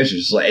temporary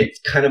measures. It's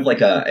kind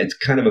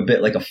of a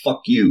bit like a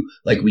fuck you,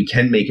 like we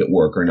can make it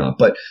work or not.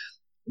 But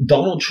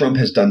Donald Trump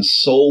has done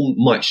so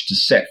much to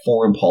set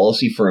foreign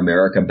policy for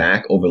America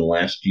back over the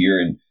last year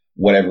and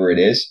whatever it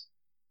is,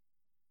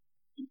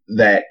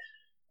 that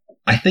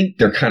I think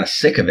they're kind of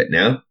sick of it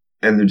now.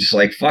 And they're just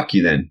like, fuck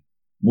you then.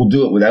 We'll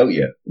do it without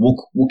you.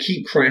 We'll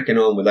keep cracking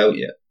on without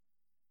you.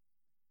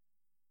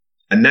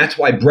 And that's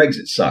why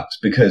Brexit sucks,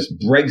 because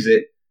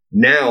Brexit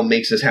now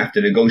makes us have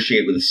to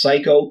negotiate with a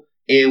psycho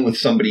and with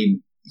somebody,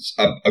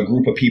 a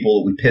group of people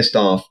that we pissed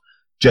off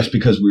just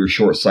because we were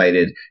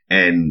short-sighted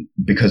and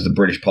because the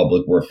British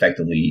public were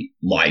effectively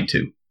lied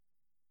to.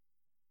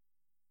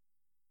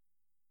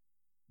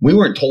 We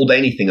weren't told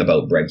anything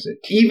about Brexit.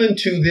 Even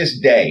to this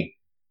day,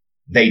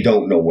 they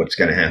don't know what's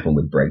going to happen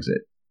with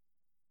Brexit.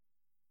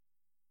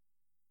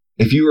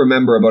 If you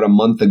remember, about a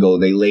month ago,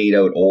 they laid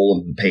out all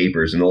of the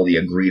papers and all the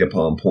agreed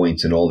upon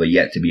points and all the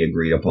yet to be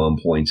agreed upon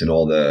points and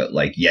all the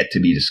yet to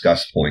be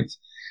discussed points.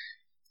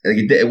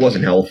 It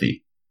wasn't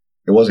healthy.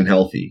 It wasn't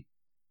healthy.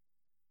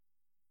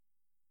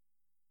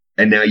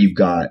 And now you've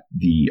got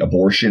the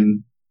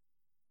abortion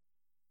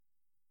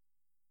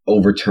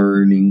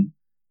overturning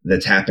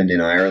that's happened in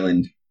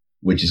Ireland,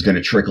 which is going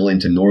to trickle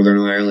into Northern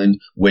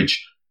Ireland,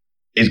 which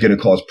is going to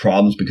cause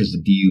problems because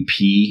the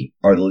DUP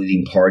are the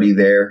leading party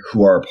there,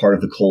 who are a part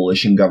of the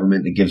coalition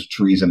government that gives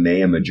Theresa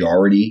May a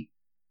majority.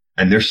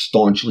 And they're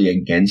staunchly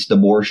against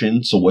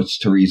abortion. So what's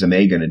Theresa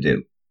May going to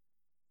do?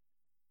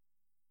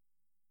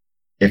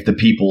 If the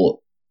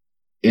people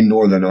in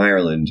Northern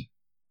Ireland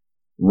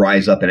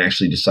rise up and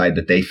actually decide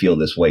that they feel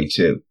this way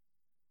too.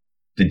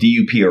 The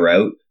DUP are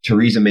out.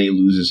 Theresa May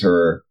loses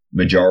her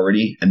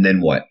majority. And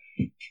then what?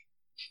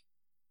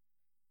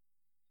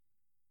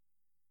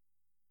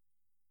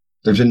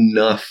 There's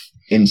enough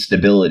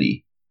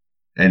instability.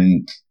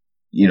 And,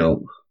 and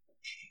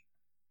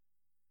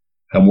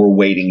we're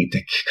waiting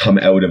to come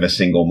out of a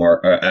single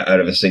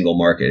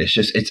market.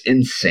 It's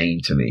insane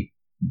to me.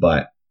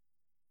 But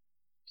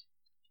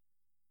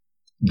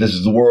this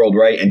is the world,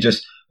 right? And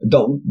just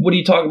what do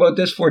you talk about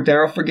this for,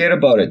 Daryl? Forget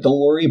about it.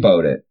 Don't worry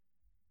about it.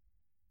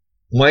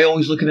 Why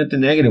always looking at the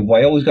negative?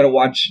 Why always got to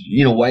watch,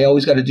 why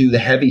always got to do the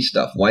heavy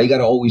stuff? Why you got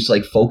to always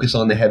focus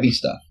on the heavy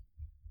stuff?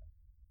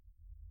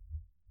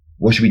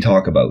 What should we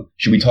talk about?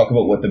 Should we talk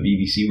about what the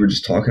BBC were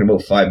just talking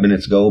about 5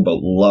 minutes ago about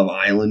Love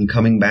Island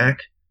coming back?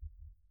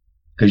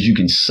 Because you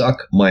can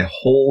suck my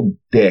whole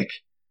dick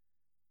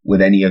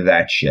with any of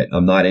that shit.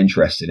 I'm not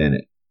interested in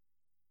it.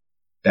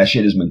 That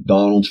shit is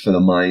McDonald's for the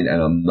mind, and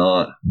I'm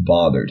not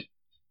bothered.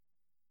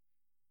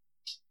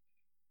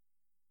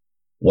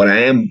 What I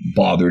am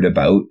bothered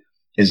about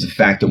is the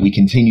fact that we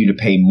continue to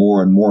pay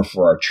more and more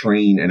for our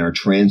train and our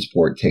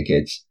transport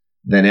tickets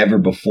than ever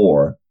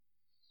before.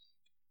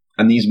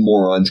 And these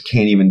morons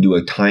can't even do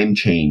a time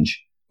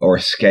change or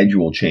a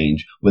schedule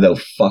change without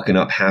fucking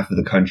up half of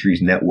the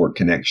country's network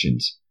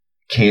connections.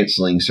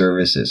 canceling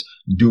services,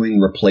 doing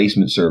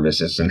replacement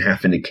services and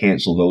having to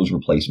cancel those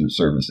replacement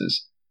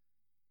services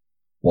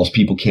whilst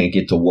people can't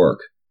get to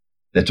work.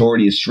 That's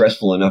already a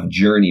stressful enough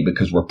journey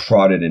because we're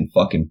prodded and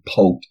fucking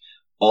poked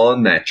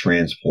on that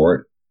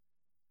transport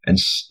and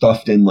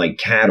stuffed in like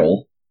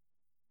cattle,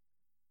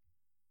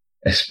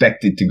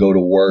 expected to go to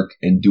work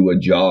and do a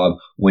job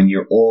when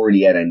you're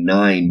already at a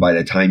 9 by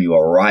the time you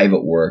arrive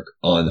at work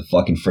on the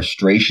fucking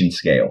frustration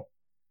scale.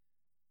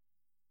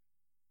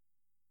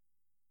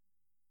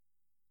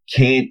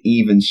 Can't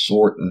even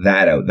sort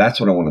that out. That's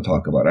what I want to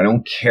talk about. I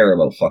don't care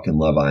about fucking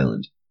Love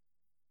Island.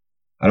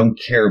 I don't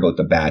care about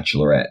The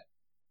Bachelorette.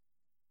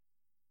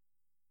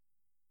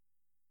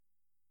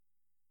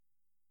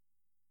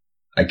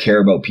 I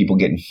care about people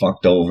getting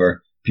fucked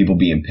over, people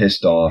being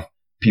pissed off,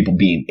 people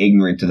being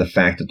ignorant to the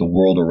fact that the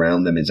world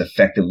around them is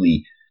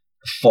effectively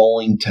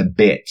falling to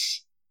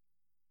bits.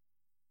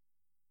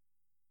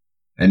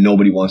 And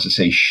nobody wants to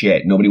say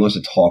shit. Nobody wants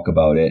to talk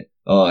about it.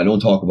 Oh, don't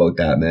talk about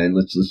that, man.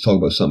 Let's talk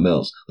about something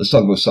else. Let's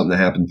talk about something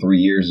that happened 3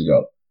 years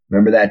ago.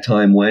 Remember that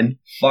time when?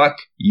 Fuck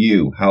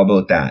you. How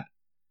about that?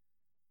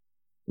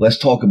 Let's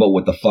talk about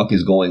what the fuck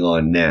is going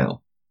on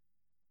now.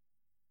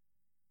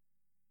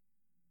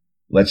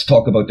 Let's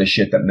talk about the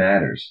shit that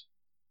matters.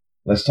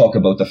 Let's talk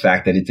about the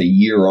fact that it's a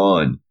year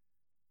on.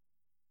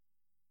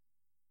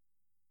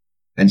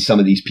 And some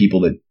of these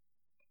people that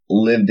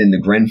lived in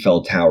the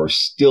Grenfell Tower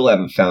still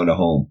haven't found a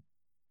home.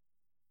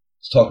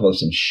 Let's talk about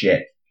some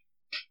shit.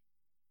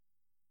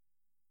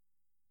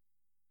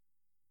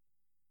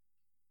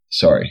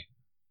 Sorry.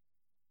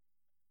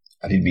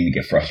 I didn't mean to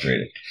get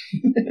frustrated.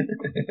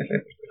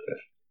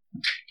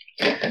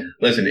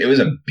 Listen, it was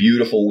a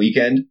beautiful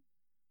weekend.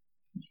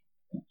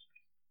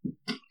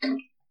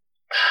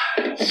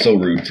 So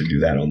rude to do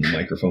that on the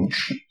microphone.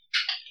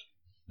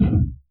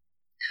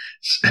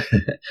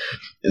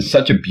 It's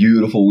such a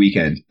beautiful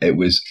weekend. It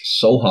was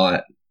so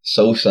hot,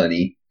 so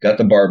sunny. Got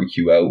the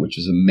barbecue out, which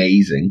was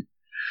amazing.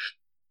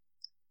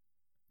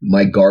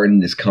 My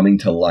garden is coming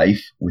to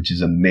life, which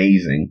is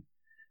amazing.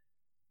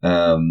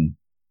 I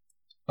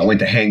went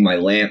to hang my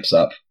lamps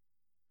up,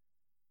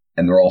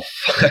 and they're all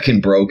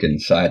fucking broken,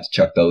 so I had to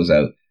chuck those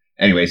out.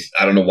 Anyways,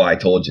 I don't know why I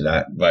told you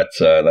that, but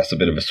that's a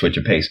bit of a switch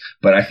of pace.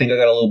 But I think I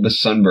got a little bit of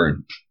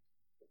sunburn.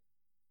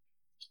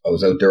 I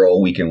was out there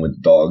all weekend with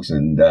the dogs,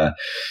 and I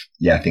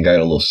think I got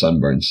a little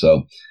sunburn,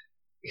 so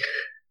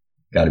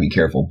got to be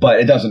careful.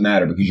 But it doesn't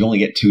matter because you only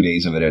get 2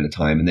 days of it at a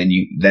time, and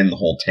then the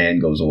whole tan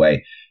goes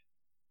away.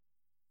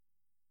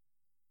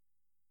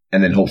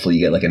 And then hopefully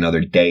you get like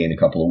another day in a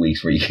couple of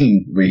weeks where you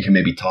can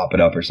maybe top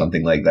it up or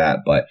something like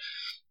that. But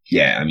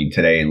yeah, I mean,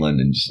 today in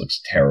London just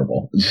looks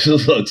terrible. It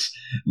just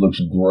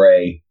looks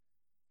gray.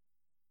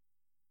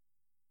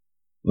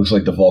 Looks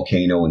like the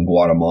volcano in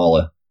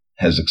Guatemala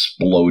has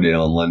exploded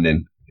on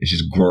London. It's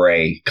just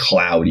gray,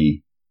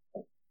 cloudy,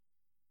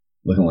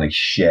 looking like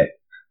shit.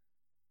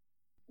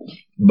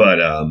 But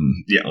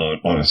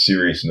on a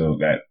serious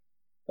note,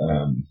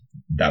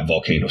 that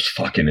volcano's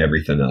fucking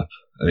everything up.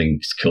 I think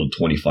it's killed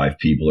 25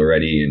 people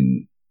already,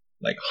 and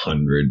like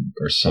 100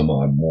 or some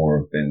odd more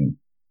have been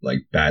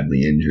like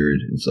badly injured.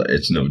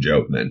 It's no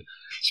joke, man.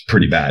 It's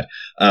pretty bad.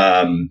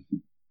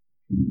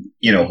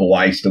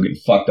 Hawaii's still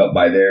getting fucked up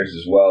by theirs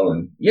as well,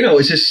 and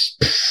it's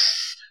just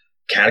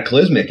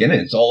cataclysmic, isn't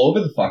it? It's all over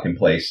the fucking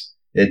place.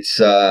 It's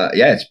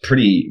it's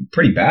pretty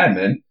bad,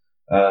 man.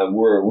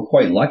 We're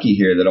quite lucky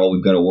here that all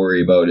we've got to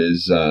worry about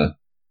is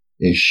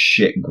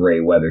shit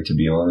gray weather, to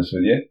be honest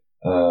with you.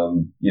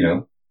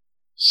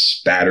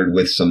 Spattered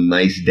with some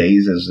nice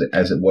days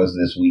as it was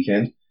this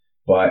weekend.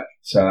 But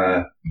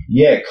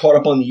caught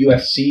up on the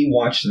UFC,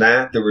 watched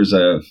that. There was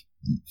a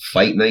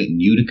fight night in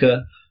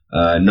Utica.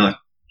 Not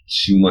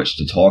too much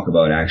to talk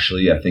about,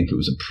 actually. I think it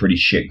was a pretty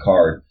shit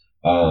card.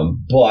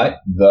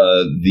 But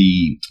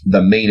the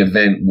main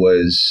event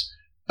was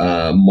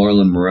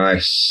Marlon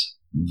Moraes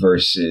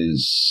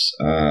versus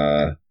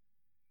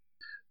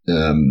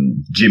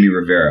Jimmy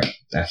Rivera.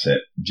 That's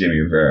it, Jimmy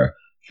Rivera.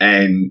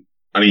 And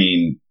I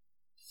mean,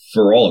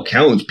 for all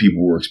accounts,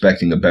 people were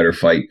expecting a better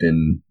fight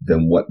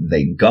than what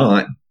they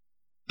got.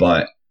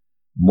 But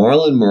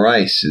Marlon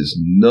Moraes is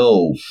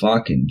no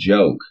fucking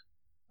joke.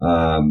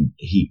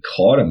 He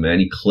caught him, man.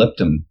 He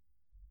clipped him.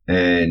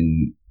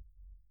 And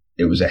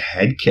it was a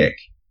head kick.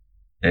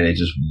 And it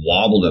just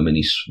wobbled him, and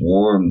he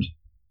swarmed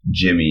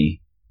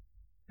Jimmy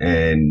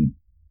and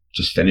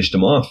just finished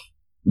him off.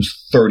 It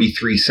was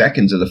 33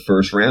 seconds of the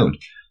first round.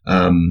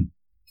 And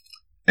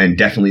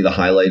definitely the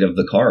highlight of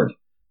the card.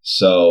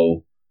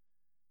 So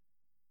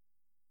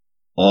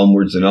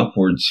onwards and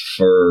upwards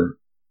for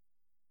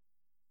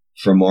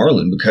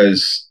Marlon,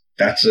 because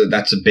that's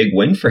a big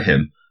win for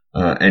him,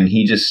 and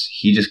he just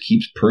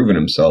keeps proving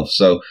himself.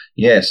 So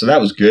so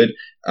that was good.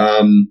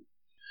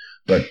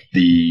 But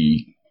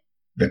the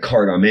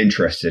card I'm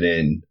interested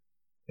in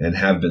and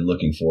have been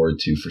looking forward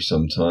to for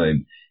some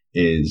time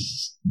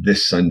is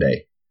this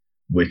Sunday,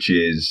 which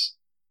is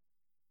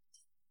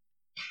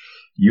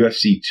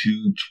UFC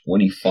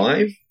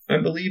 225. I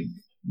believe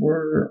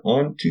we're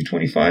on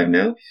 225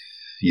 now.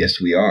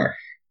 Yes, we are.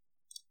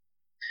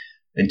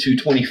 And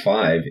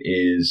 225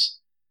 is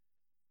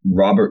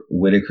Robert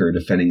Whittaker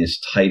defending his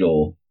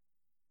title,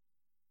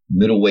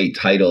 middleweight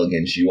title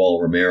against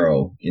Yoel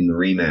Romero in the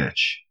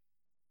rematch.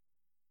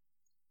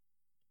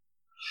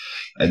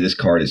 And this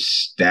card is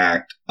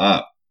stacked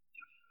up.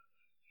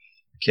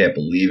 I can't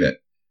believe it.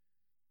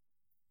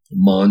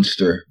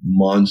 Monster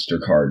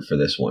card for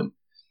this one.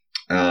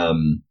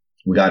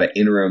 We got an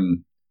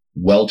interim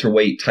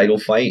welterweight title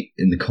fight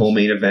in the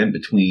co-main event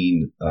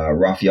between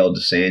Rafael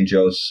dos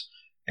Anjos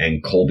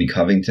and Colby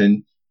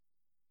Covington,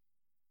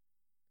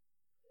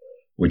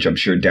 which I'm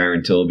sure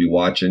Darren Till will be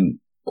watching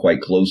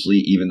quite closely,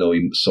 even though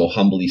he so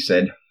humbly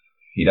said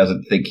he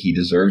doesn't think he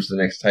deserves the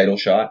next title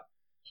shot,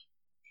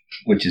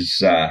 which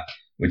is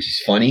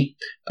funny.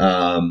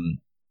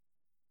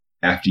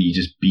 After you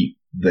just beat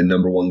the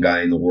number one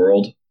guy in the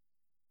world.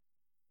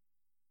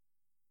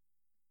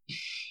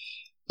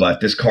 But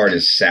this card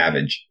is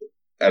savage,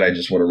 and I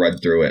just want to run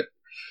through it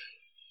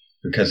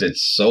because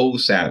it's so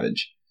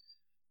savage.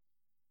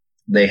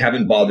 They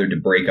haven't bothered to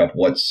break up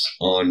what's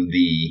on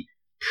the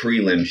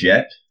prelims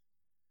yet,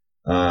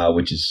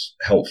 which is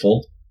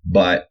helpful,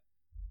 but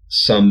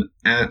some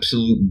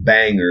absolute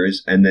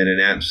bangers and then an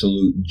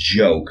absolute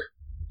joke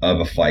of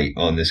a fight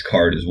on this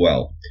card as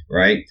well,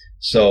 right?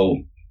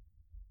 So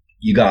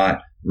you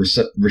got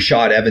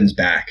Rashad Evans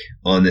back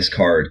on this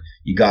card.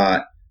 You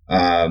got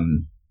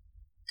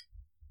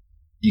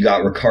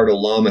Ricardo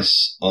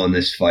Lamas on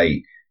this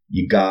fight.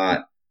 You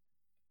got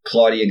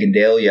Claudia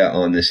Gadelha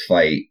on this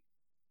fight.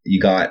 You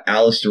got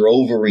Alistair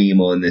Overeem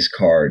on this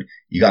card.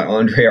 You got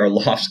Andrei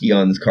Arlovsky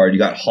on this card. You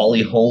got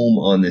Holly Holm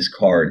on this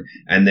card.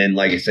 And then,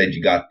 like I said,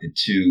 you got the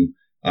two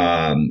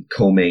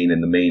co-main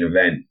and the main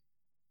event,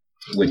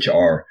 which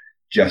are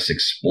just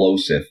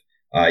explosive.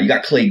 You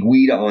got Clay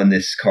Guida on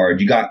this card.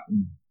 You got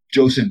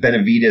Joseph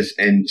Benavidez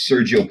and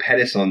Sergio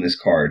Pettis on this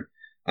card.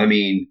 I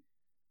mean,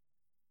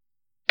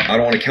 I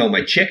don't want to count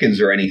my chickens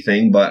or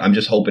anything, but I'm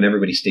just hoping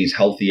everybody stays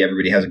healthy.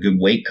 Everybody has a good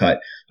weight cut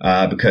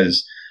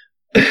because,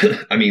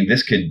 I mean,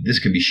 this could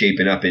be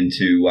shaping up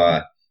into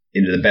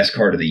the best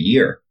card of the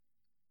year,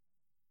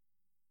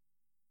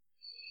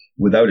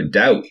 without a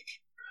doubt.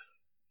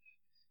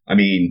 I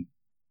mean,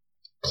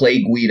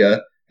 Clay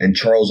Guida and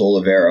Charles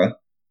Oliveira.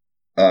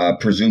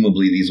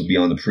 Presumably these will be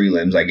on the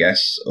prelims, I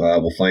guess.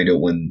 We'll find out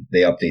when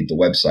they update the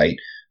website.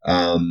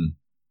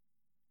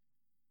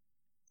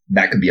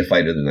 That could be a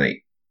fight of the night.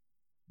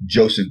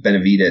 Joseph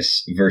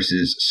Benavidez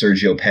versus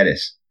Sergio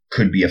Pettis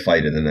could be a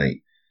fight of the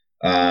night.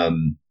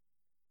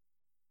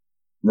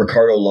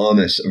 Ricardo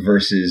Lamas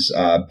versus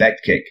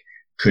Betkick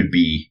could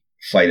be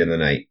fight of the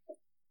night.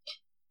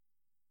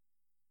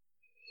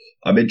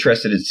 I'm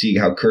interested to see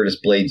how Curtis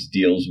Blades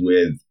deals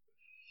with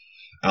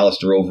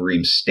Alistair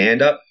Overeem's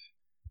stand-up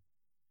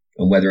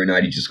and whether or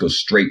not he just goes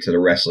straight to the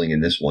wrestling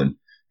in this one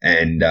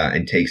and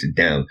takes it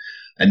down.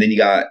 And then you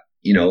got,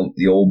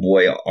 the old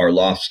boy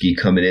Arlovsky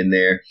coming in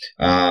there.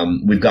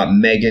 We've got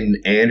Megan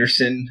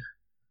Anderson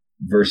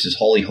versus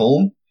Holly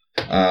Holm,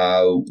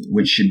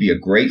 which should be a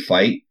great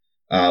fight.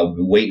 We've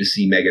been waiting to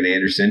see Megan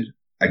Anderson.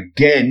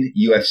 Again,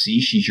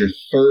 UFC, she's your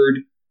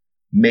third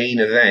main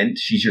event.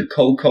 She's your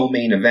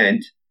co-main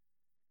event.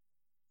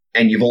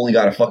 And you've only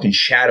got a fucking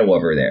shadow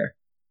of her there.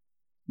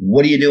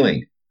 What are you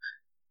doing?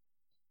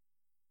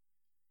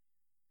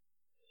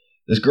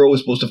 This girl was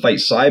supposed to fight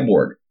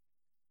Cyborg,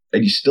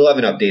 and you still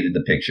haven't updated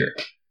the picture.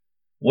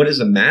 What is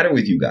the matter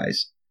with you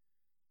guys?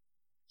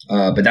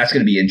 But that's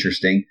going to be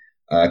interesting.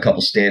 A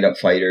couple stand-up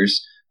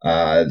fighters.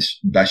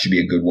 That should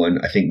be a good one.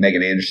 I think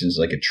Megan Anderson's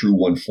like a true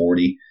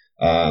 140,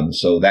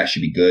 so that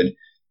should be good.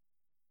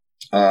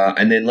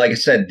 And then, like I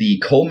said, the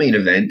co-main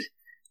event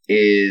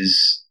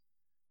is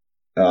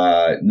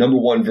number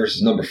 1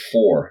 versus number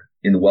 4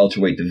 in the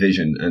welterweight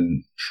division.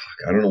 And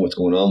I don't know what's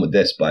going on with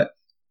this, but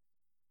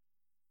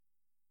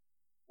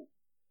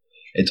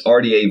it's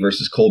RDA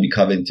versus Colby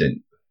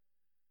Covington.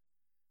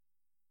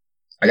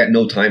 I got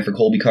no time for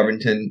Colby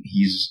Covington.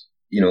 He's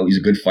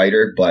a good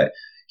fighter, but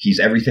he's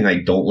everything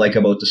I don't like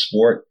about the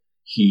sport.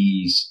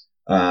 He's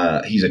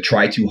a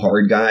try too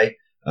hard guy.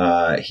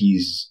 He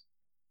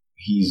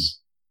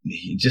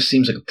just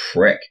seems like a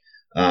prick.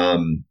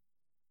 And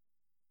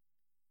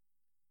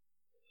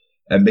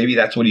maybe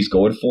that's what he's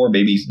going for.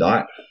 Maybe he's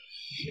not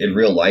in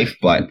real life,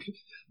 but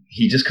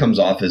he just comes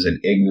off as an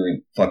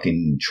ignorant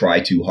fucking try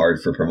too hard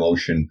for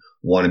promotion,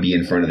 want to be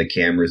in front of the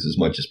cameras as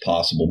much as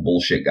possible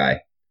bullshit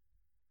guy.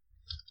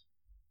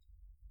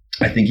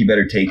 I think he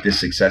better take this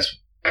success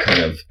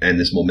and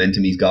this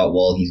momentum he's got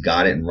while he's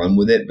got it and run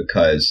with it,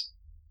 because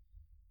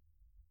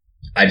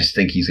I just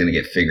think he's going to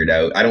get figured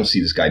out. I don't see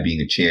this guy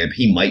being a champ.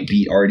 He might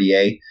beat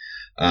RDA.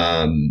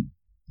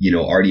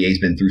 RDA's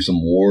been through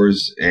some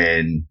wars,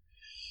 and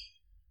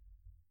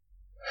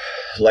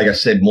like I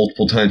said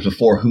multiple times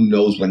before, who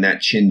knows when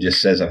that chin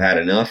just says I've had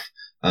enough.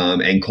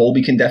 And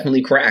Colby can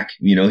definitely crack.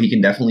 He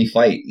can definitely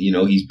fight.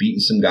 He's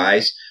beaten some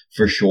guys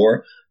for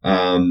sure.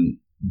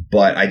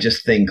 But I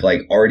just think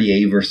like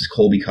RDA versus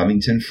Colby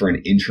Covington for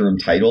an interim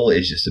title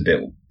is just a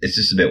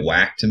bit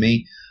whack to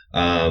me.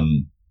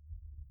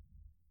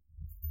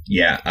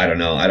 yeah, I don't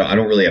know. I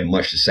don't really have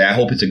much to say. I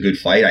hope it's a good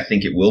fight. I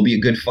think it will be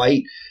a good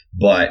fight,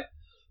 but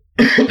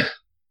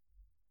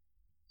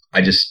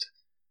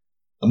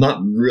I'm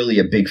not really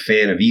a big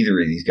fan of either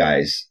of these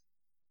guys.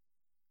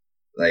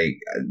 Like,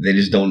 they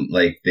just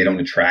they don't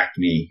attract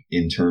me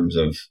in terms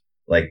of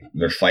like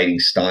their fighting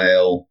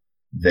style.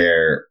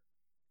 Their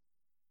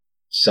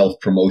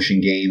self-promotion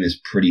game is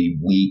pretty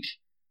weak.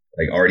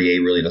 Like,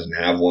 RDA really doesn't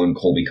have one.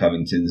 Colby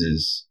Covington's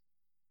is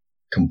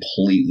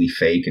completely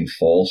fake and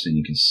false, and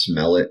you can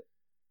smell it.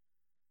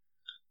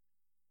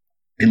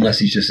 Unless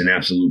he's just an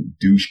absolute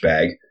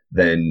douchebag,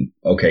 then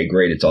okay,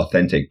 great, it's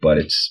authentic, but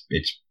it's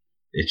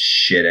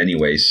shit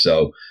anyways.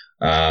 So,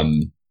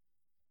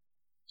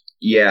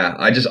 yeah,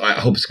 I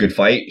hope it's a good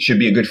fight. Should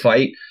be a good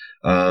fight.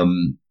 I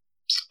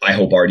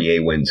hope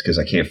RDA wins because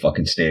I can't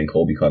fucking stand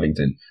Colby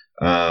Covington.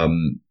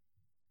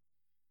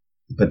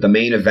 But the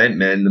main event,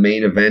 man, the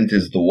main event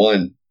is the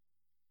one.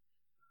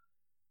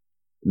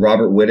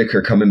 Robert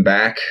Whittaker coming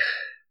back,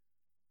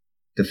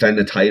 defend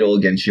the title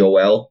against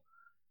Yoel.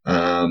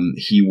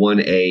 He won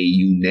a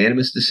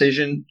unanimous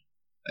decision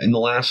in the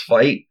last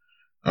fight.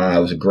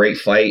 It was a great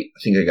fight. I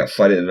think I got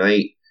fight of the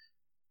night.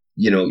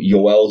 You know,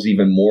 Yoel's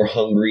even more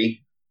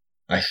hungry.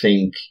 I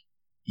think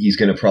he's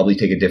going to probably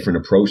take a different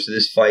approach to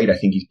this fight. I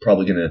think he's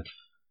probably going to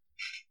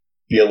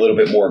be a little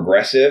bit more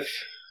aggressive.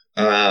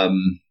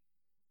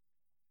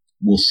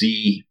 We'll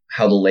see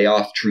how the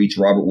layoff treats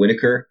Robert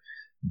Whittaker.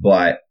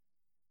 But,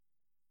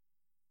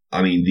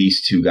 I mean,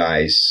 these two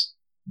guys,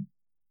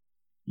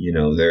 you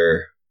know,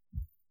 they're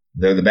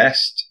the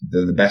best.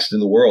 They're the best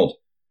in the world.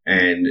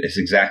 And it's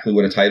exactly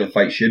what a title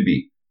fight should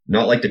be.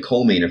 Not like the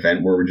co-main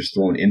event where we're just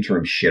throwing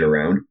interim shit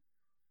around.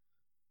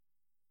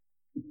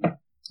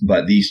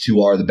 But these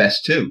two are the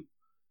best too.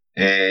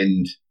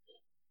 And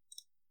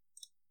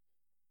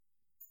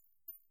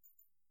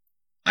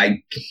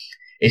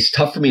it's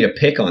tough for me to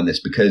pick on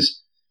this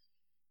because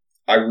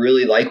I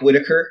really like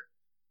Whittaker.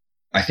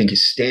 I think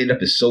his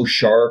stand-up is so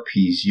sharp.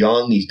 He's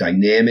young. He's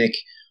dynamic.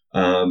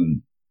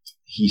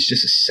 He's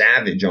just a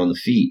savage on the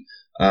feet.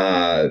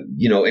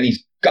 You know, and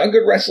he's got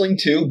good wrestling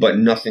too, but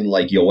nothing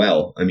like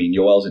Yoel. I mean,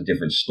 Yoel's a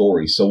different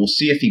story. So we'll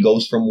see if he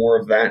goes for more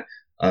of that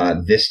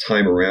this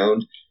time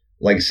around.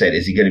 Like I said,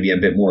 is he going to be a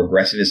bit more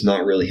aggressive? It's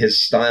not really.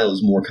 His style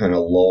is more kind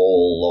of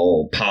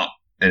low, pop,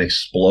 and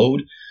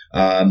explode.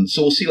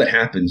 So we'll see what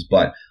happens.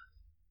 But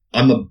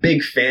I'm a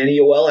big fan of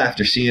Yoel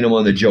after seeing him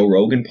on the Joe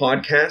Rogan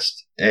podcast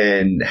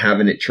and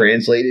having it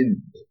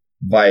translated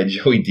via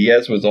Joey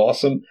Diaz was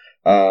awesome.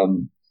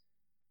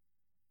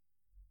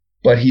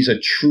 But he's a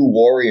true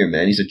warrior,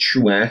 man. He's a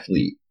true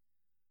athlete.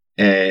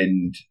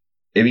 And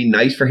it'd be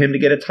nice for him to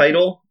get a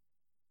title.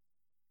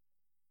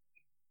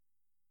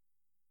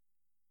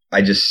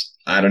 I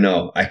don't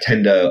know. I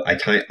tend to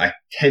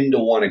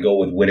want to go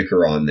with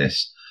Whittaker on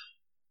this.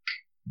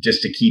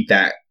 Just to keep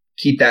that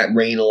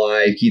reign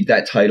alive, keep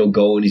that title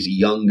going. He's a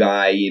young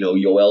guy. You know,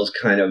 Yoel's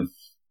kind of,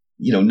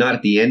 you know, not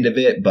at the end of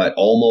it, but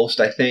almost,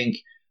 I think.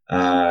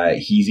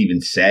 He's even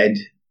said,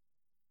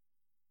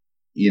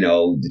 you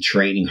know, the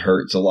training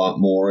hurts a lot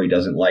more. He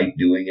doesn't like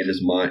doing it as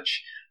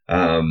much.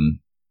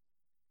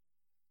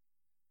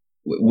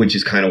 Which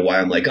is kind of why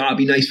I'm like, it'd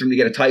be nice for him to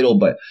get a title,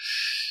 but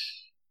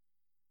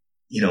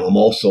you know, I'm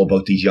also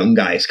about these young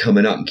guys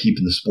coming up and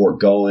keeping the sport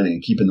going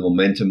and keeping the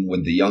momentum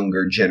with the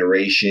younger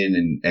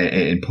generation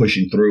and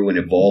pushing through and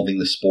evolving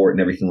the sport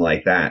and everything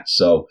like that.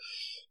 So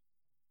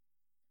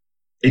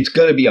it's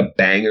going to be a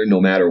banger no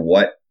matter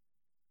what.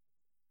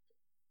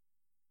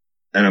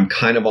 And I'm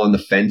kind of on the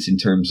fence in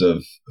terms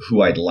of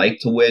who I'd like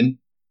to win.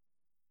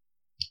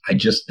 I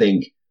just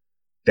think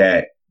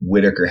that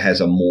Whittaker has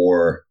a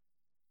more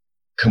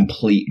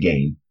complete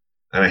game.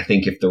 And I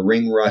think if the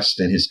ring rust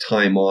and his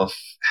time off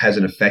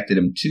hasn't affected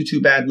him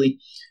too badly,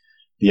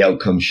 the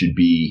outcome should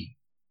be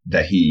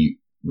that he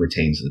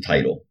retains the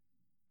title.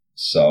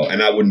 So,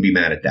 and I wouldn't be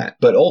mad at that.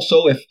 But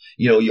also if,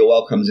 you know,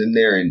 Yoel comes in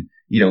there and,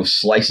 you know,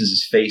 slices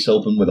his face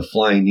open with a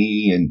flying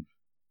knee and,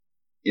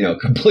 you know,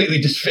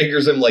 completely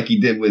disfigures him like he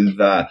did with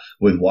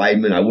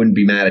Weidman, I wouldn't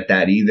be mad at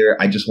that either.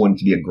 I just want it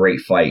to be a great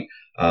fight.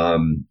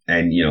 And,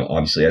 you know,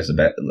 obviously as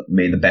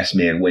may the best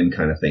man win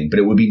kind of thing. But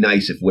it would be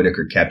nice if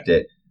Whittaker kept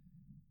it.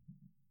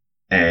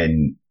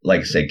 And like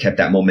I said, kept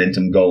that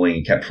momentum going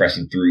and kept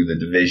pressing through the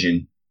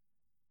division.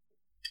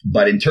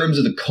 But in terms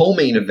of the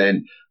co-main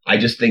event, I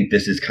just think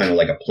this is kind of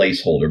like a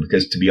placeholder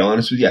because to be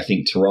honest with you, I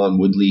think Tyron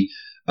Woodley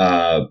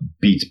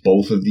beats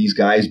both of these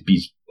guys,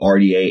 beats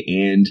RDA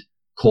and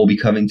Colby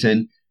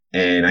Covington.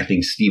 And I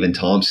think Stephen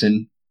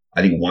Thompson,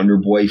 I think Wonder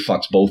Boy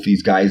fucks both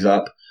these guys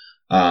up.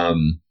 I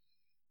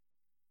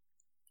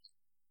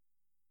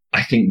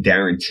think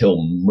Darren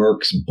Till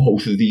murks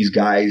both of these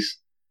guys.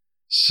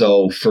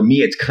 So for me,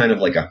 it's kind of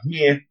like I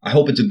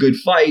hope it's a good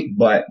fight,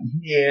 but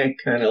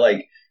kind of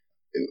like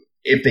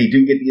if they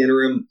do get the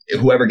interim,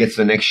 whoever gets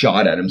the next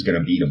shot at him is going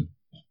to beat him,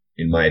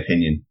 in my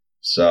opinion.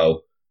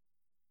 So,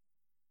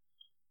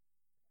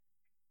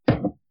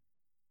 and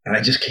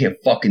I just can't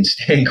fucking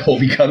stand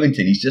Colby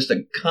Covington. He's just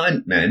a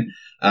cunt, man.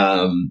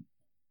 I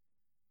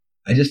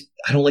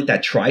don't like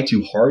that try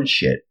too hard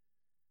shit.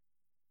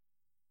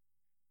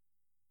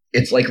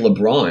 it's like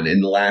LeBron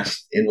in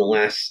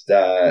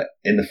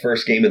the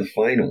first game of the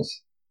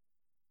finals.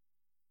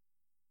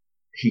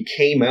 He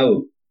came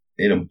out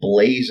in a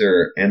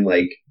blazer and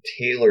like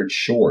tailored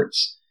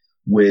shorts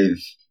with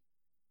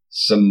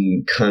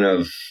some kind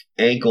of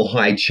ankle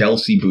high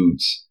Chelsea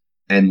boots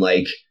and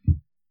like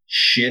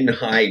shin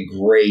high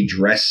gray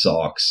dress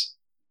socks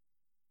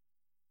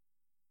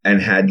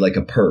and had like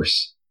a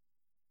purse.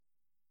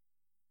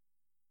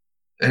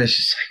 And it's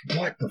just like,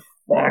 what the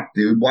fuck,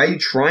 dude? Why are you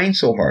trying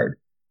so hard?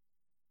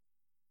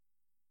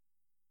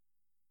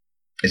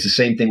 It's the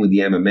same thing with the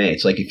MMA.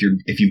 It's like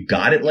if you've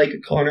got it like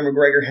Conor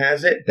McGregor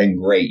has it, then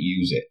great,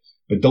 use it.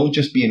 But don't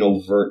just be an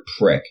overt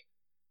prick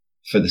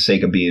for the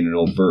sake of being an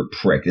overt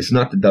prick. It's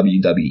not the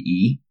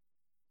WWE.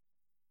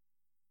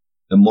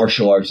 The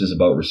martial arts is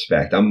about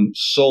respect. I'm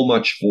so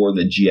much for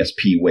the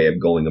GSP way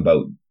of going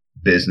about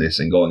business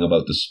and going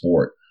about the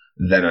sport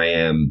than I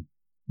am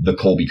the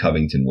Colby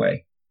Covington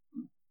way.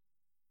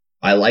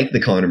 I like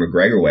the Conor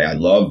McGregor way. I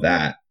love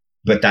that.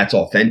 But that's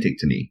authentic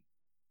to me.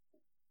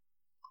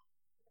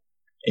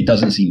 It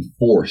doesn't seem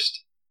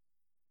forced.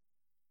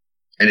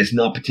 And it's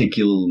not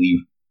particularly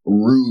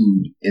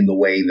rude in the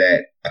way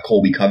that a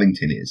Colby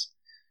Covington is.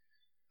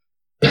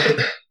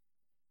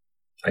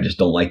 I just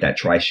don't like that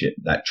try too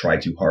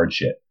hard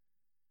shit.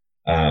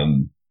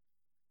 But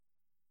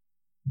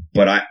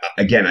I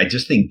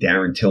just think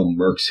Darren Till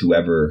murks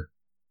whoever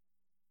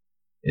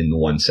in the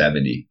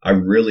 170. I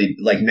really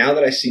like, now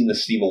that I've seen the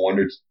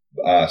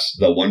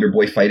the Wonder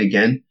Boy fight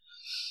again.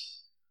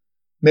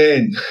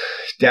 Man,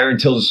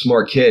 Darren Till's a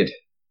smart kid.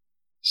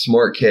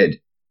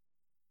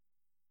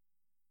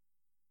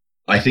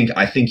 I think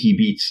he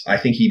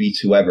beats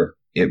whoever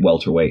at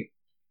welterweight.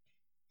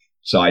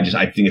 So I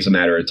think it's a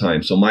matter of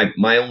time. So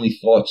my only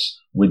thoughts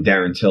with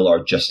Darren Till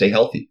are just stay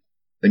healthy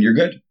and you're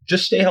good.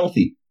 Just stay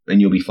healthy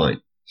and you'll be fine.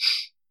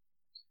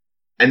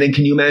 And then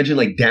can you imagine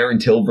like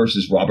Darren Till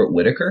versus Robert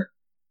Whittaker?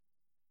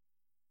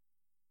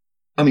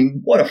 I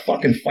mean, what a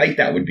fucking fight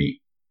that would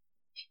be.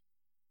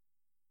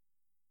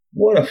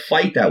 What a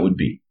fight that would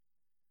be.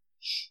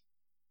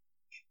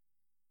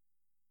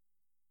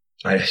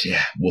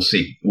 We'll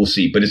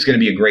see. But it's going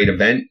to be a great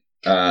event.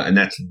 And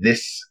that's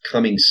this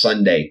coming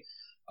Sunday.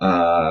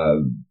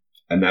 And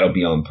that'll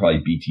be on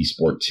probably BT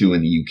Sport 2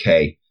 in the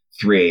UK,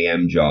 3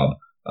 a.m. job.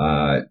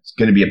 It's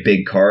going to be a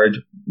big card.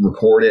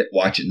 Record it,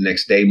 watch it the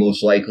next day,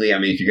 most likely. I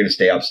mean, if you're going to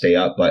stay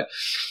up. But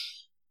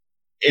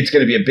it's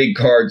going to be a big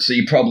card, so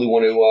you probably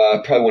want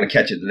to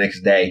catch it the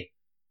next day.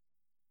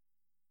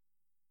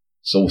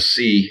 So we'll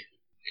see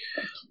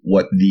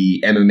what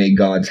the MMA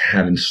gods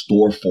have in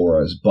store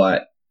for us.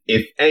 But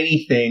if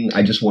anything,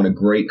 I just want a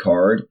great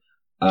card.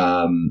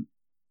 The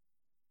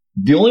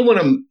only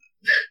one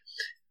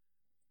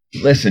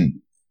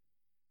listen,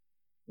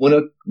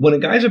 when a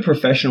guy's a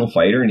professional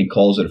fighter and he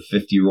calls it a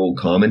 50-year-old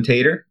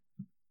commentator,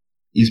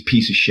 he's a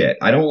piece of shit.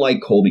 I don't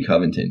like Colby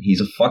Covington. He's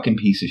a fucking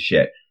piece of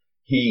shit.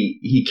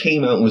 He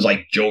came out and was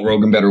like, Joe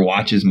Rogan better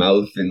watch his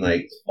mouth, and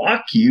like,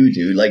 fuck you,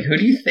 dude. Like, who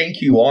do you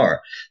think you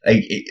are?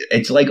 Like,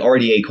 it's like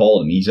RDA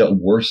called him. He's a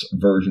worse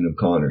version of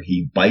Conor.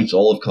 He bites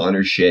all of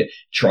Conor's shit,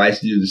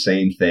 tries to do the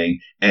same thing,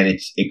 and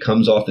it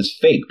comes off as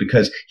fake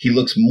because he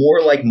looks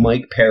more like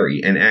Mike Perry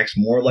and acts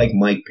more like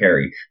Mike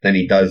Perry than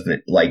he does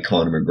like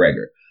Conor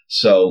McGregor.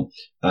 So,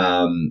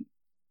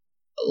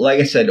 like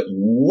I said,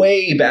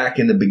 way back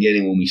in the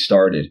beginning when we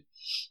started,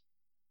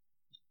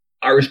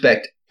 I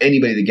respect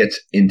anybody that gets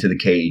into the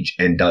cage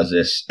and does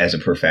this as a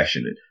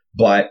profession.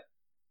 But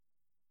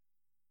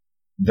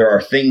there are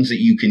things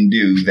that you can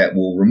do that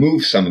will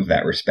remove some of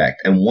that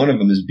respect. And one of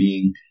them is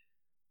being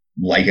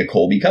like a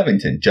Colby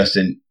Covington, just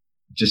a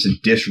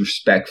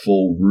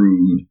disrespectful,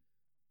 rude,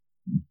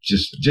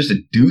 just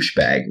a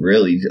douchebag,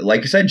 really.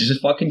 Like I said,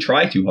 just fucking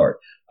try too hard.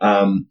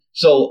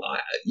 So,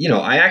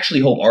 I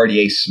actually hope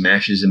RDA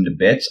smashes him to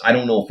bits. I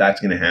don't know if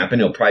that's going to happen.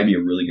 It'll probably be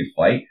a really good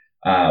fight.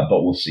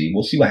 But we'll see.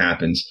 We'll see what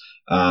happens.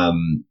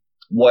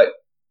 What,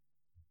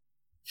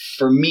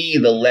 for me,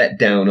 the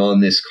letdown on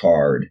this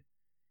card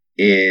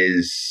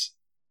is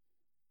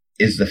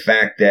the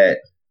fact that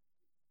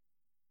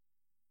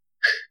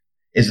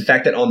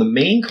on the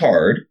main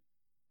card,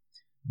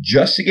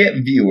 just to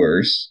get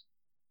viewers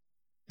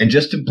and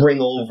just to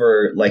bring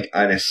over like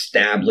an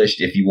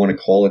established, if you want to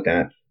call it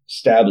that,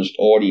 established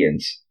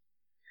audience,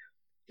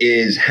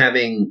 is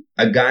having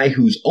a guy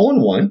who's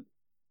 0-1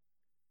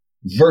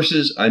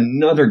 versus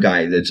another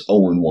guy that's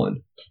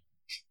 0-1.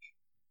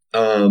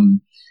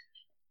 And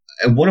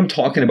what I'm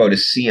talking about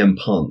is CM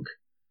Punk.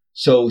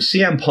 So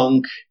CM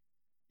Punk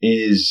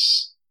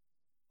is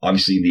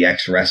obviously the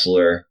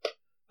ex-wrestler.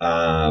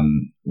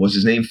 Was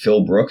his name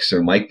Phil Brooks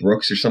or Mike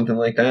Brooks or something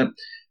like that?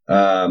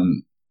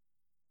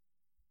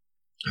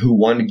 Who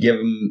wanted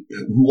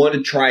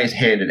to try his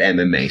hand at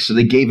MMA. So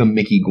they gave him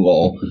Mickey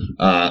Gall,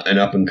 an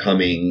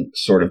up-and-coming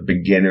sort of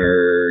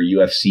beginner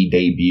UFC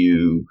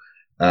debut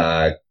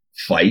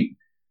fight.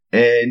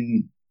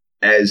 And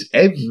as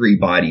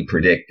everybody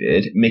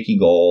predicted, Mickey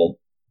Gall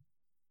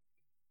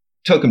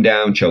took him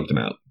down, choked him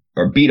out.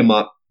 Or beat him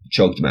up,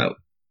 choked him out.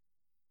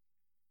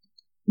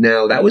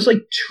 Now, that was like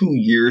 2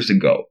 years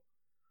ago.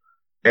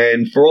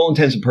 And for all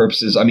intents and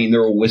purposes, I mean,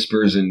 there were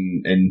whispers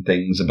and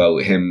things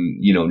about him,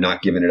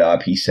 not giving it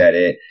up. He said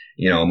it,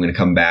 I'm going to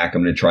come back.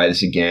 I'm going to try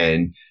this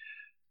again.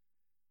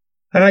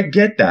 And I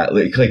get that.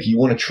 Like you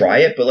want to try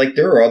it, but like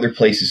there are other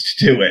places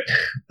to do it.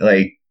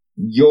 Like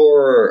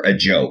you're a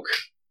joke.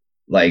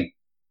 Like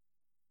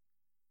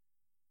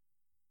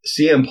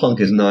CM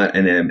Punk is not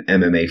an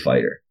MMA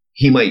fighter.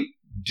 He might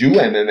do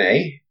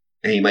MMA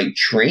and he might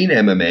train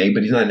MMA,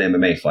 but he's not an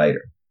MMA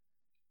fighter.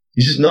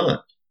 He's just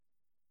not.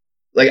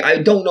 Like,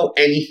 I don't know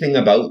anything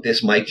about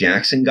this Mike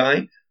Jackson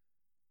guy,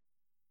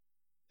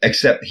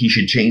 except he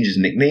should change his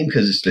nickname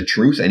because it's the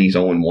truth and he's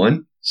 0-1.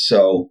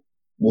 So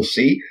we'll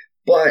see.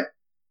 But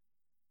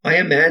I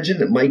imagine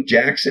that Mike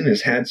Jackson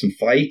has had some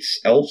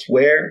fights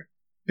elsewhere,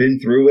 been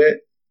through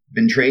it,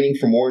 been training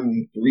for more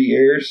than 3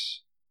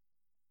 years.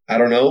 I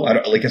don't know.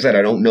 Like I said,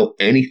 I don't know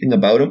anything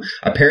about him.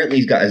 Apparently,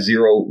 he's got a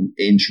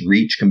 0-inch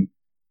reach,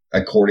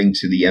 according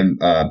to the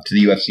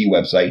UFC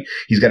website.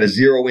 He's got a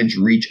 0-inch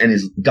reach and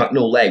he's got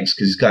no legs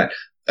because he's got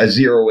a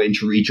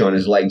 0-inch reach on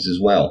his legs as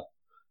well.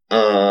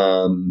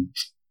 Update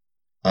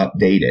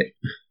it.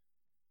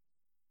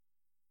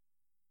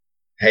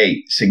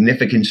 Hey,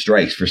 significant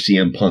strikes for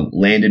CM Punk.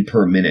 Landed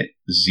per minute,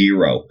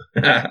 0.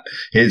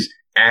 His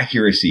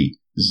accuracy,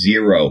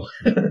 0.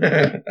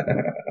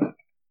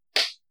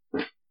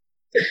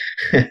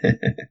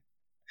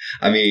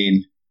 I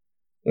mean,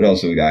 what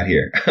else have we got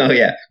here? Oh,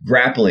 yeah.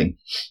 Grappling.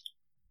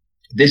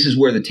 This is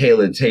where the tail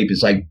of the tape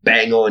is like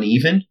bang on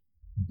even.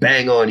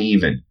 Bang on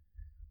even.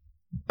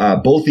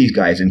 Both these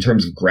guys, in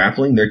terms of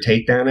grappling, their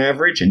takedown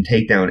average and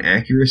takedown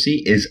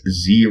accuracy is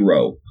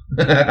 0.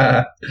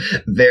 Their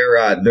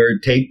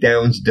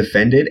takedowns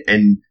defended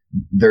and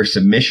their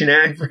submission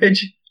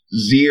average,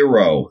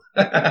 0.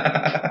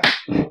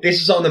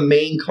 This is on the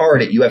main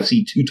card at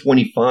UFC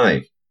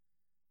 225.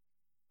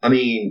 I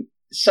mean,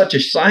 such a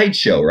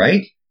sideshow,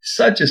 right?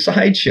 Such a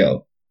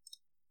sideshow.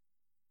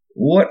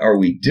 What are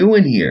we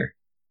doing here?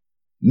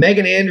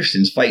 Megan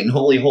Anderson's fighting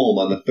Holly Holm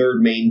on the third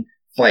main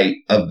fight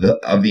of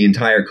the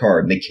entire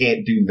card. They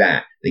can't do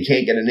that. They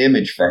can't get an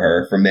image for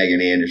her from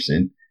Megan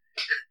Anderson.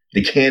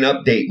 They can't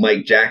update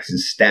Mike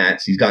Jackson's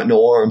stats. He's got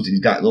no arms and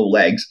he's got no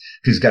legs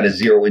because he's got a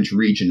 0-inch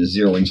reach and a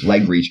 0-inch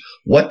leg reach.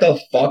 What the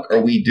fuck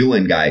are we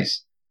doing,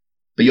 guys?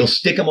 But you'll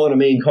stick him on a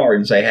main card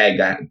and say, hey,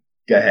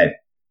 go ahead.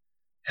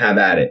 Have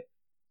at it.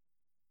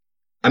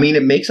 I mean,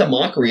 it makes a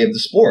mockery of the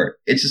sport.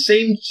 It's the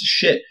same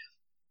shit.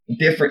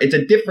 Different. It's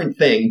a different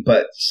thing,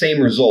 but same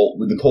result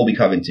with the Colby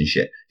Covington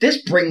shit. This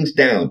brings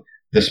down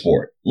the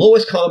sport.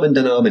 Lowest common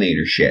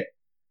denominator shit.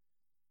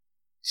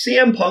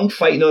 CM Punk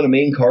fighting on a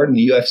main card in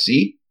the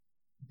UFC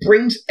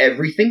brings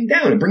everything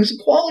down. It brings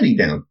the quality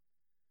down.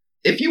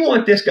 If you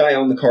want this guy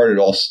on the card at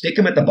all, stick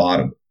him at the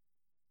bottom.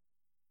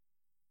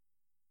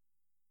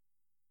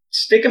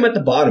 Stick him at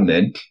the bottom,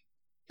 man.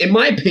 In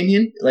my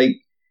opinion, like,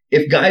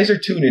 if guys are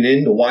tuning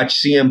in to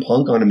watch CM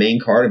Punk on a main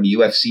card of a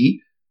UFC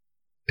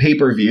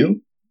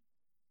pay-per-view,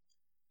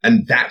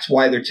 and that's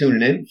why they're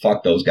tuning in,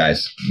 fuck those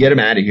guys. Get them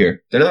out of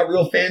here. They're not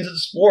real fans of the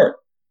sport.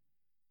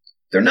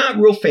 They're not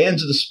real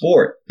fans of the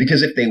sport.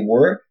 Because if they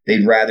were,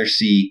 they'd rather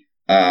see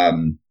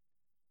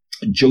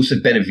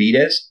Joseph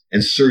Benavidez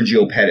and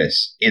Sergio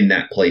Pettis in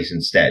that place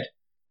instead.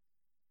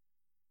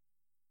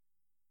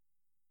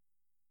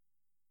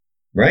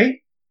 Right?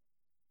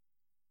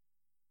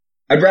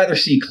 I'd rather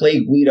see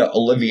Clay Guida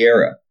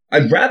Oliveira.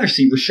 I'd rather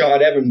see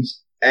Rashad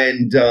Evans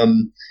and,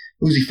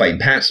 who's he fighting?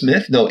 Pat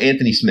Smith? No,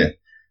 Anthony Smith.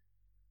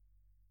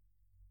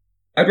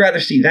 I'd rather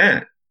see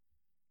that.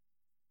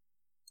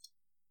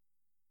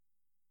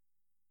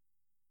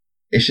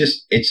 It's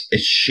just, it's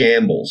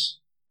shambles.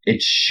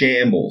 It's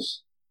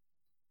shambles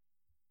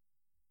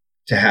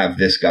to have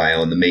this guy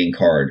on the main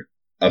card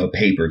of a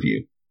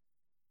pay-per-view.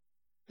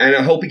 And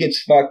I hope he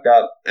gets fucked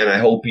up, and I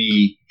hope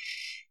he,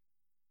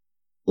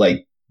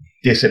 like,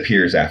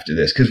 disappears after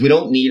this, because we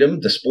don't need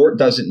him. The sport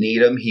doesn't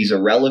need him. He's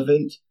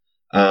irrelevant.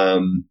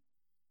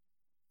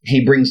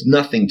 He brings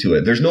nothing to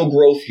it. There's no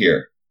growth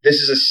here. This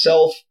is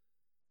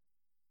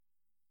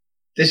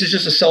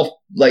just a self,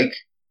 like,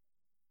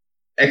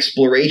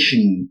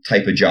 exploration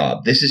type of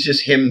job. This is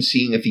just him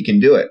seeing if he can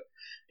do it.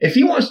 If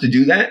he wants to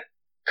do that,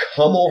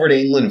 come over to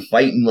England and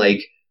fight in,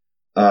 like,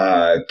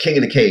 King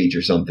of the Cage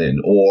or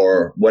something,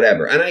 or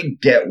whatever. And I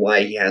get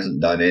why he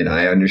hasn't done it.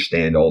 I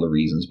understand all the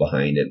reasons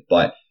behind it,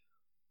 but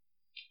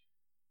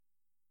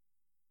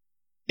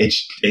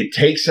it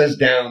takes us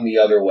down the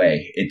other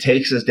way. It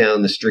takes us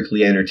down the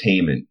strictly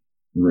entertainment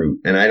route,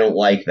 and I don't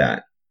like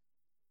that.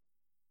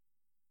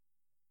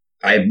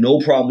 I have no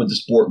problem with the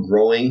sport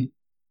growing,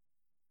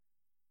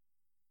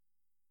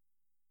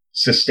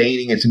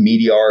 sustaining its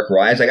meteoric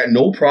rise. I got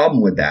no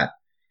problem with that.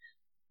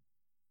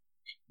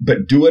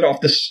 But do it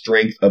off the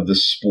strength of the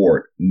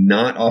sport,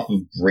 not off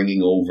of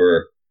bringing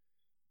over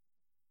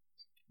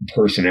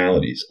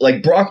personalities.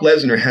 Like, Brock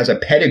Lesnar has a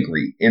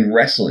pedigree in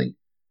wrestling.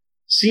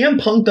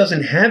 CM Punk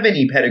doesn't have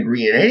any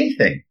pedigree in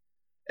anything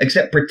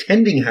except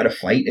pretending how to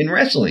fight in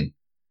wrestling.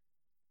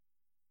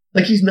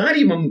 Like, he's not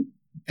even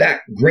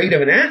that great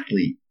of an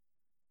athlete.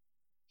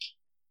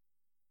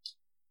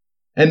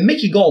 And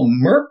Mickey Gall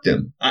murked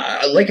him.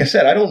 Like I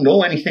said, I don't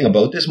know anything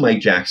about this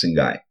Mike Jackson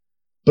guy.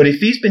 But if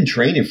he's been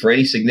training for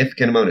any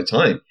significant amount of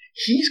time,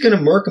 he's going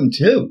to murk him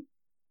too.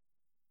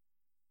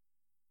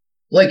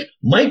 Like,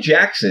 Mike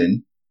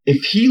Jackson,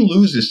 if he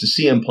loses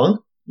to CM Punk,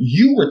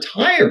 you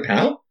retire,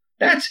 pal.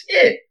 That's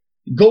it.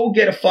 Go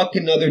get a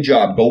fucking other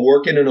job. Go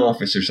work in an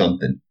office or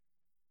something.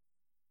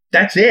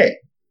 That's it.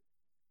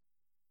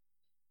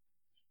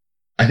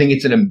 I think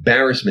it's an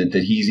embarrassment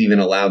that he's even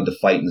allowed to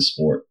fight in the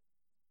sport.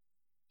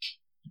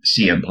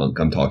 CM Punk,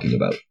 I'm talking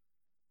about.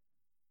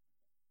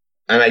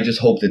 And I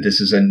just hope that this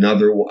is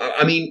another one.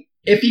 I mean,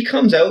 if he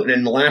comes out and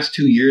in the last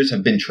 2 years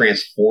have been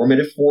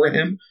transformative for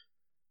him,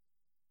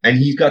 and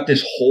he's got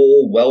this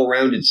whole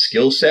well-rounded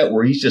skill set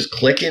where he's just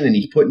clicking and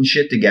he's putting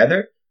shit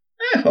together,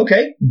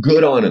 okay,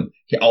 good on him.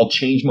 I'll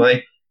change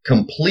my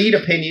complete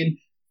opinion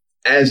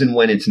as and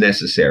when it's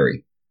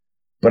necessary.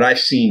 But I've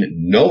seen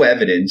no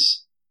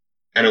evidence,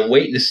 and I'm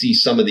waiting to see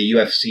some of the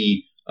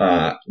UFC,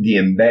 the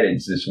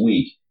embeddeds this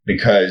week,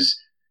 because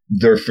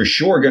they're for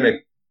sure going to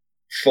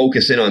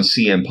focus in on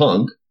CM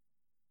Punk.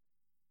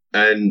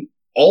 And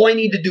all I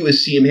need to do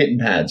is see him hitting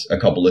pads a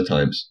couple of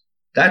times.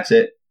 That's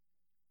it.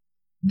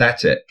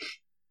 That's it.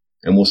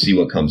 And we'll see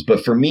what comes.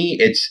 But for me,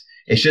 it's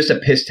just a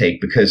piss take,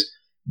 because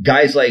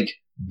guys like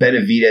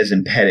Benavidez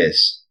and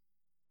Pettis,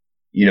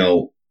 you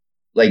know,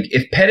 like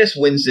if Pettis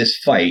wins this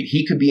fight,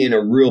 he could be in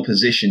a real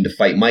position to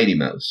fight Mighty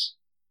Mouse.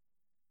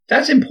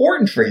 That's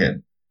important for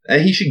him.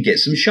 And he should get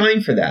some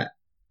shine for that.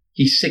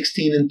 He's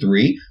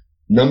 16-3,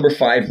 number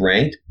 5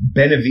 ranked.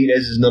 Benavidez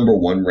is number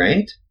 1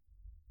 ranked.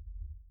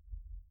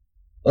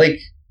 Like,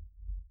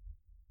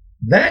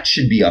 that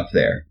should be up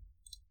there.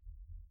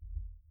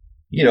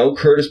 You know,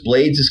 Curtis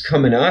Blades is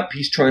coming up.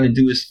 He's trying to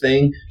do his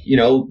thing. You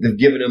know, they've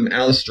given him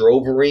Alistair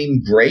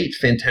Overeem. Great,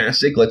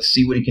 fantastic. Let's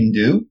see what he can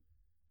do.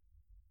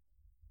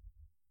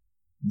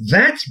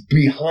 That's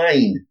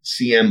behind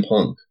CM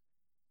Punk.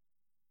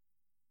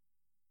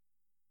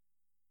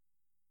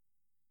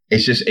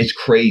 It's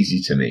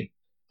crazy to me.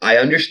 I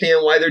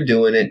understand why they're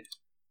doing it,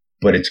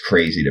 but it's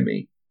crazy to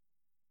me.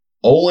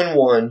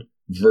 0-1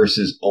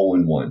 versus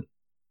 0-1.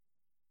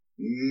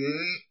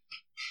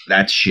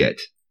 That's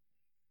shit.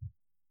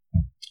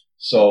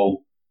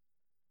 So,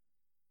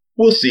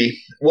 we'll see.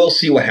 We'll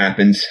see what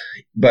happens.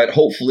 But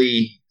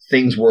hopefully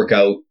things work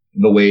out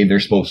the way they're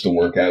supposed to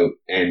work out,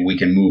 and we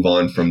can move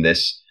on from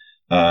this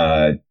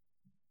kind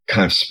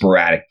of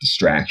sporadic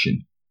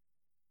distraction.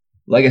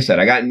 Like I said,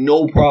 I got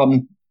no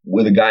problem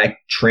with a guy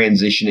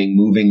transitioning,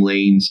 moving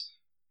lanes,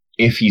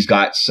 if he's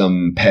got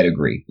some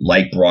pedigree,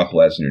 like Brock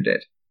Lesnar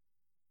did.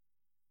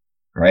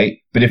 Right?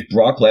 But if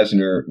Brock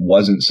Lesnar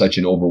wasn't such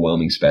an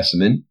overwhelming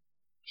specimen,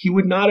 he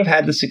would not have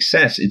had the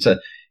success.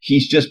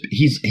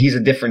 He's a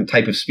different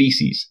type of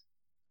species,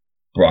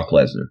 Brock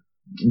Lesnar.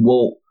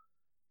 Well,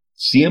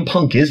 CM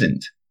Punk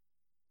isn't.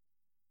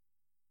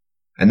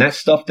 And that's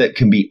stuff that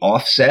can be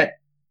offset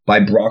by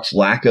Brock's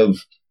lack of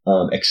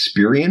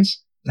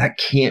experience. That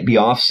can't be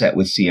offset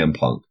with CM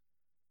Punk.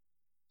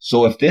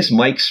 So if this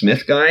Mike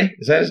Smith guy,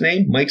 is that his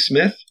name? Mike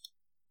Smith?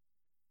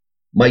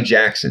 Mike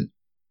Jackson.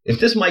 If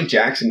this Mike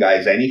Jackson guy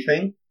is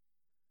anything,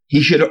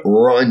 he should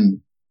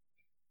run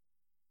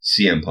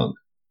CM Punk.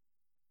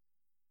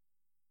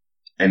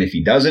 And if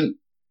he doesn't,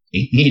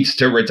 he needs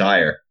to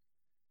retire.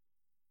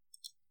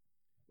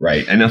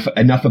 Right. Enough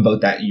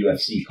about that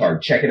UFC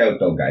card. Check it out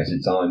though, guys.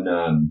 It's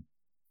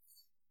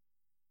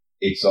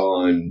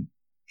on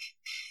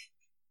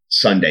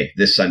Sunday,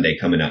 this Sunday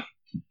coming up.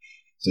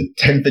 It's the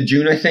 10th of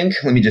June, I think.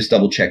 Let me just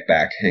double check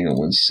back. Hang on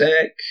one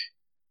sec.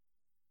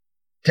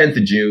 10th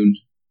of June,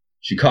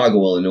 Chicago,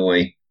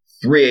 Illinois,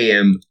 3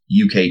 a.m.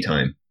 UK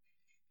time.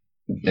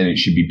 And it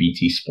should be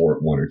BT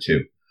Sport 1 or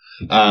 2.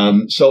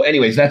 So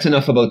anyways, that's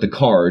enough about the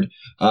card.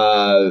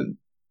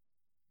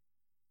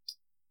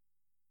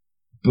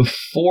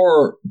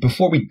 Before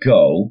we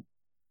go,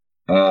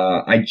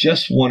 I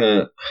just want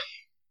to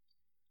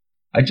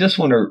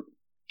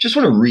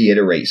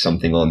reiterate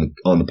something on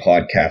the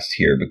podcast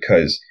here,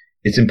 because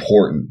it's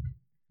important.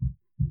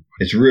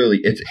 It's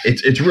really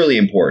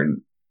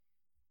important,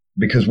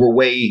 because we're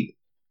way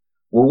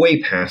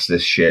past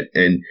this shit,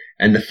 and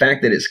the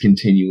fact that it's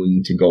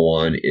continuing to go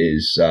on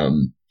is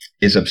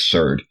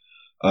absurd.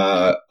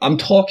 I'm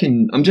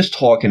just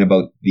talking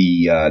about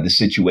the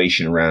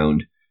situation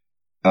around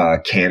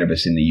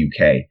cannabis in the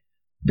UK,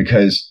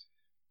 because,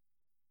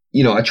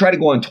 you know, I try to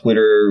go on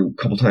Twitter a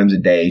couple times a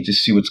day,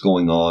 just see what's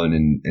going on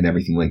and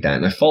everything like that.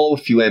 And I follow a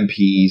few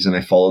MPs, and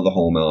I follow the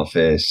Home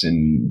Office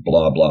and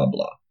blah, blah,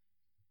 blah.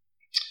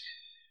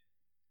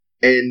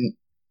 And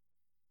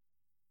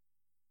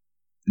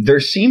there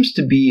seems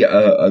to be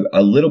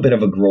a little bit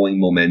of a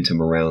growing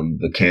momentum around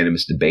the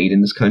cannabis debate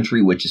in this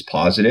country, which is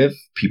positive.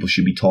 People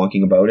should be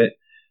talking about it.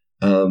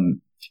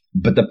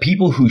 But the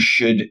people who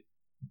should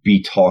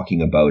be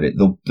talking about it,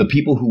 the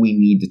people who we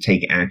need to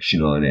take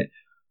action on it,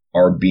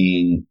 are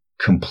being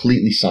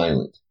completely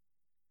silent.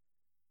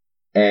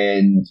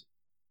 And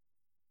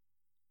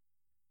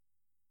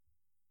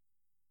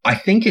I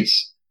think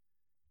it's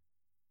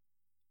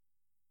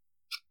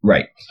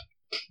right.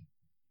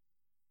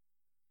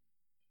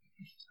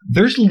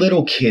 There's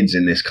little kids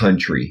in this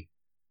country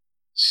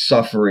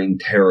suffering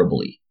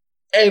terribly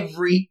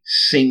every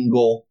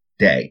single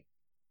day.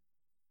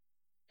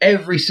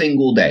 Every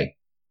single day.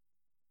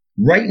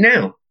 Right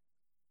now,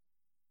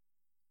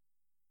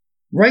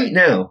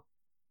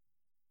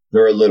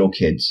 there are little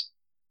kids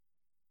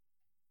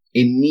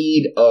in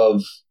need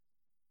of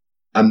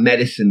a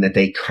medicine that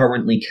they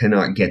currently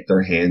cannot get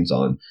their hands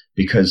on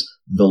because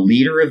the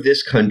leader of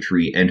this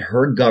country and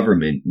her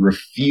government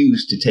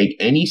refuse to take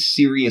any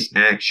serious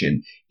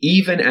action,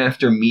 even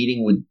after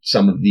meeting with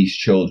some of these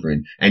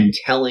children and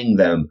telling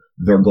them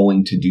they're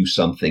going to do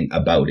something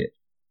about it.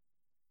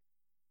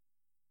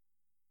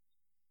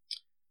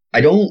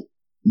 I don't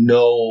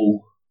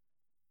know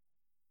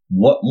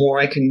what more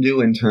I can do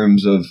in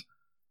terms of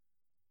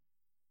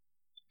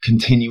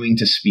continuing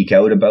to speak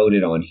out about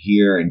it on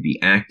here and be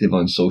active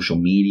on social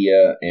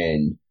media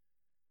and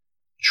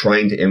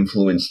trying to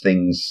influence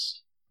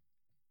things,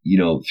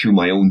 through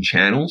my own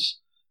channels.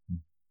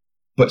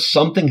 But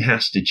something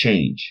has to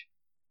change.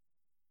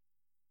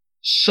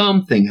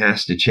 Something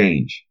has to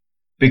change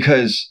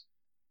because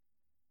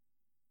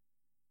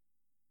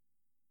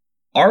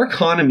our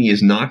economy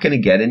is not going to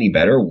get any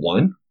better,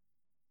 one,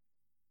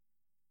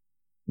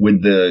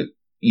 with the,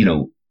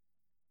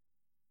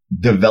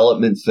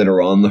 developments that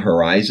are on the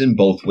horizon,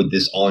 both with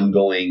this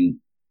ongoing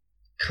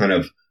kind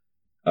of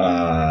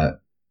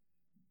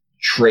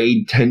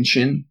trade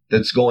tension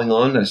that's going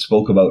on that I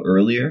spoke about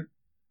earlier.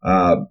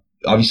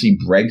 Obviously,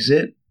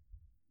 Brexit,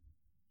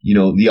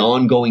 the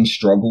ongoing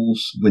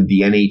struggles with the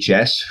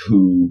NHS,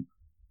 who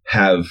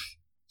have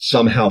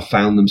somehow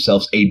found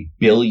themselves £1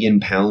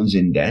 billion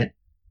in debt.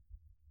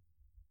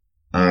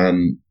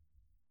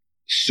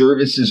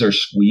 Services are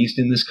squeezed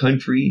in this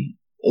country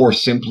or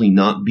simply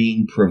not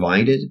being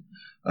provided.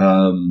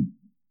 And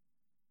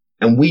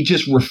we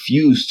just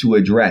refuse to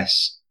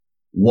address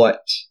what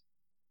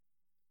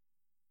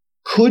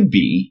could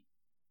be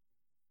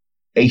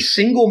a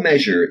single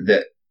measure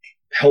that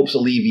helps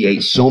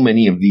alleviate so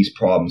many of these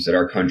problems that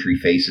our country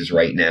faces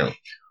right now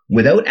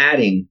without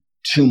adding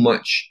too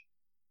much,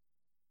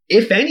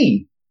 if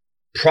any,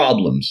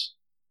 problems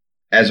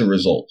as a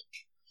result.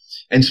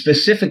 And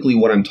specifically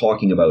what I'm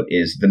talking about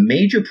is the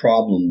major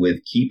problem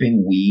with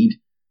keeping weed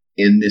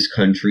in this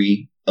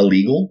country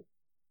illegal,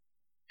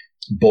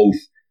 both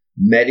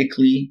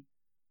medically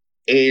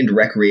and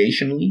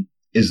recreationally,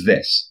 is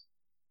this.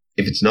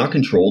 If it's not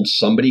controlled,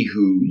 somebody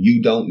who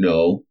you don't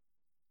know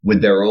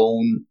with their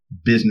own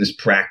business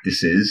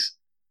practices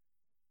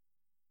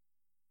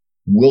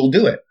will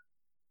do it.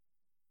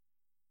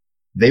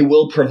 They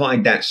will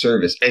provide that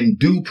service and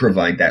do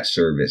provide that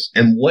service.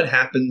 And what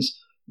happens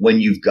when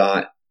you've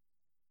got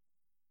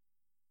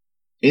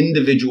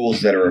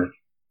individuals that are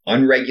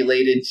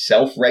unregulated,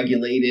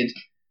 self-regulated,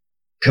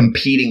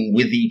 competing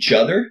with each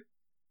other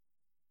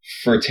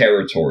for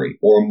territory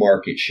or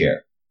market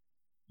share?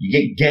 You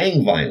get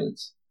gang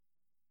violence.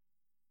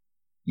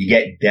 You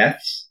get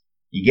deaths.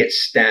 You get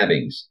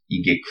stabbings.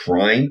 You get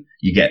crime.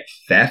 You get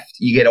theft.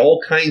 You get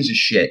all kinds of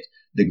shit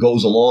that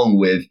goes along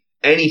with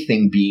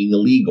anything being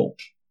illegal.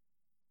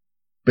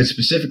 But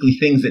specifically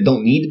things that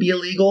don't need to be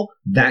illegal,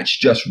 that's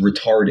just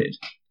retarded.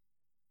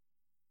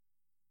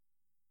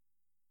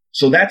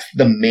 So that's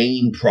the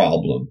main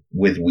problem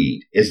with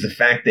weed, is the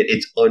fact that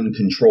it's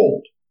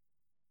uncontrolled.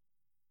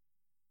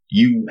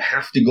 You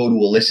have to go to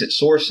illicit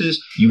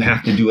sources, you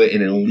have to do it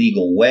in an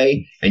illegal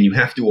way, and you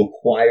have to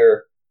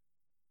acquire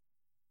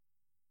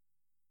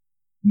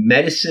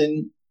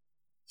medicine,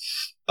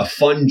 a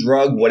fun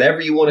drug, whatever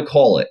you want to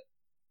call it.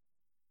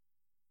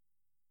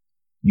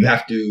 You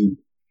have to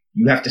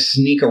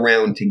sneak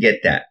around to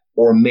get that,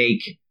 or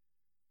make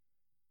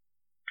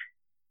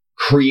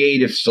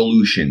creative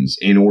solutions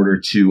in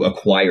order to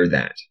acquire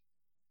that.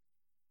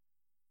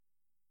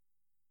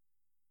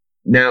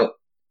 Now,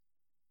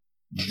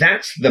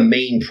 that's the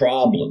main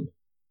problem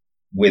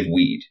with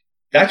weed.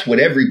 That's what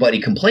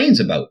everybody complains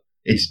about.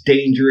 It's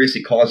dangerous,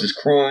 it causes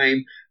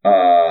crime,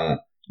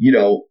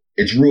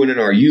 it's ruining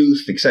our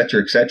youth,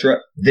 etc., etc.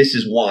 This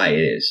is why it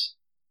is.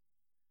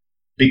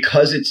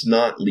 Because it's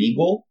not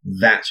legal,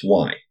 that's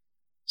why.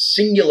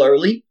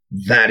 Singularly,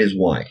 that is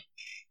why.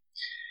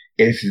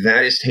 If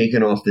that is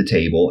taken off the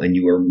table and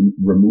you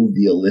remove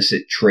the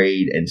illicit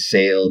trade and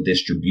sale,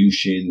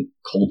 distribution,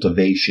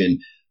 cultivation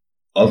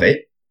of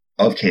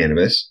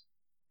cannabis,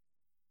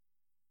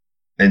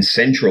 and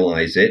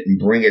centralize it and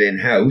bring it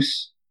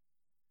in-house,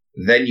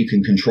 then you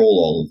can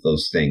control all of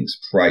those things.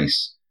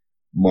 Price,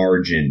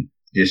 margin,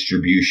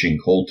 distribution,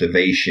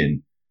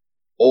 cultivation,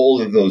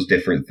 all of those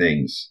different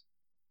things.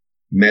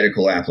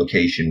 Medical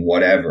application,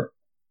 whatever.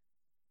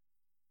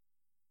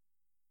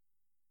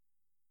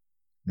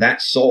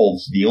 That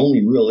solves the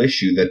only real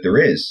issue that there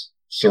is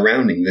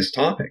surrounding this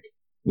topic,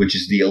 which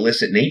is the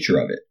illicit nature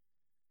of it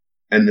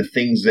and the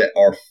things that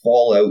are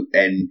fallout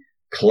and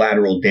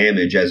collateral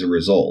damage as a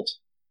result.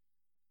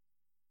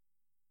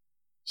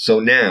 So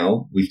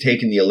now we've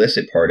taken the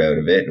illicit part out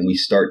of it and we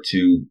start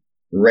to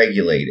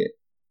regulate it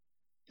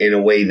in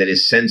a way that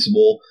is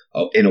sensible,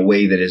 in a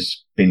way that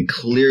has been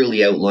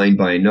clearly outlined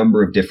by a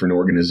number of different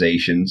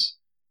organizations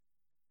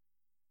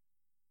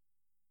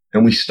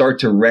and we start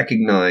to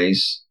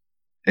recognize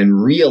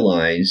and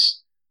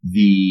realize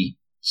the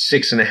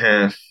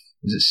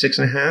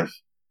 6.5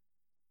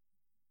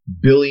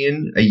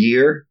 billion a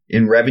year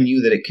in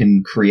revenue that it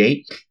can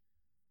create,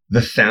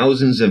 the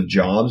thousands of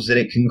jobs that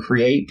it can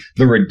create,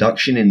 the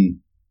reduction in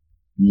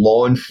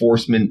law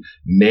enforcement,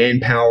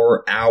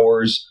 manpower,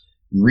 hours,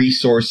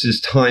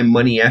 resources, time,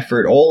 money,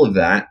 effort, all of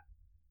that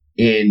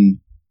in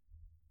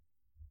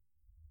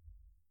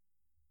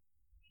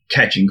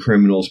catching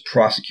criminals,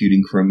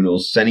 prosecuting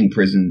criminals, sending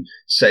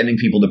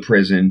people to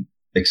prison,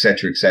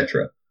 etc.,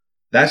 etc.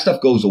 That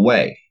stuff goes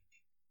away.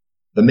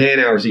 The man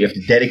hours that you have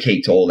to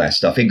dedicate to all that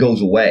stuff, it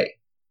goes away.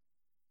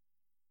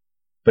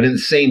 But at the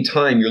same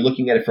time, you're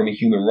looking at it from a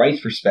human rights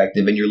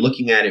perspective, and you're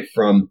looking at it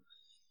from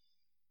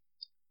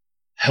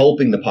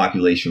helping the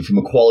population, from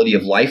a quality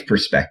of life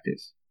perspective.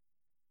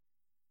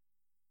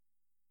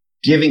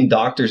 Giving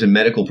doctors and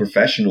medical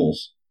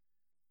professionals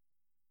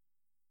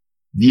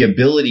the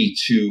ability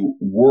to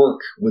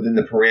work within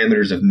the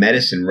parameters of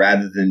medicine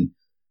rather than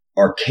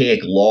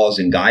archaic laws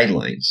and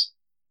guidelines.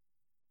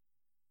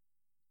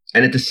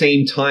 And at the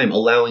same time,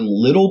 allowing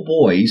little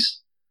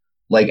boys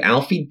like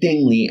Alfie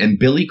Dingley and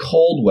Billy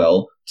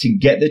Caldwell to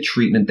get the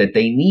treatment that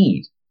they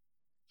need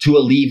to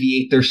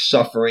alleviate their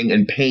suffering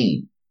and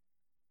pain.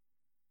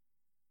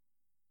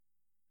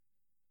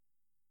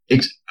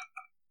 It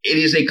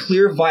is a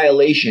clear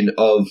violation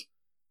of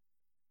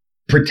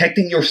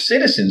protecting your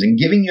citizens and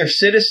giving your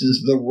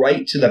citizens the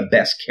right to the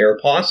best care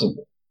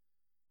possible.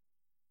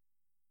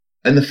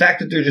 And the fact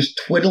that they're just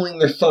twiddling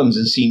their thumbs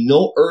and see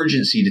no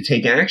urgency to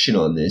take action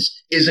on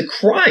this is a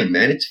crime,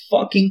 man.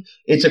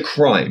 It's a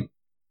crime.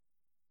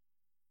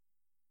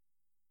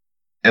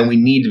 And we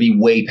need to be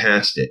way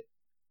past it.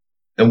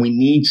 And we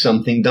need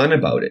something done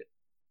about it.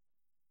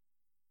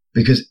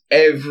 Because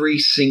every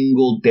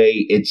single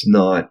day it's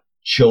not,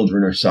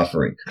 children are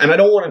suffering. And I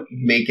don't want to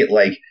make it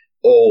like,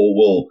 oh,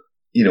 well,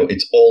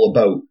 it's all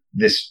about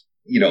this,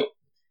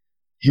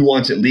 he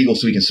wants it legal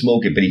so he can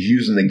smoke it, but he's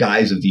using the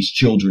guise of these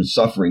children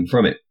suffering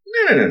from it.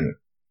 No.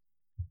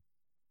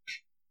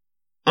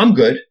 I'm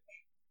good.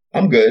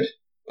 I'm going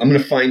to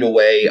find a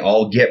way.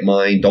 I'll get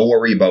mine. Don't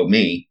worry about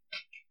me.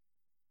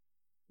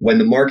 When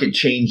the market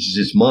changes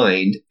its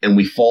mind and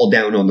we fall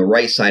down on the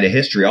right side of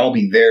history, I'll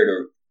be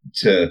there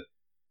to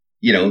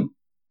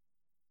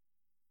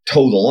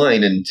toe the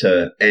line and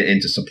to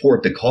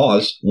support the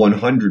cause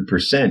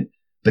 100%.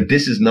 But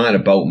this is not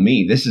about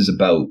me. This is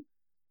about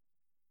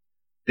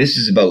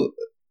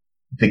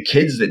the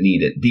kids that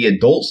need it, the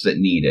adults that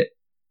need it.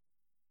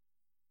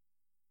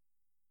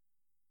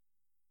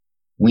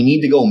 We need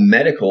to go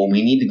medical.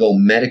 We need to go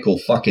medical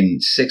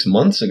fucking 6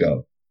 months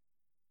ago.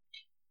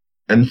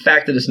 And the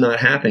fact that it's not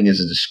happening is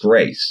a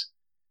disgrace.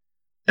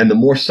 And the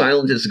more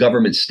silent this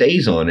government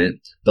stays on it,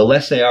 the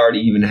less they are to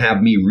even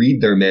have me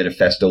read their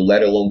manifesto,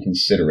 let alone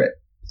consider it.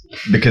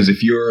 Because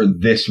if you're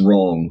this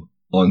wrong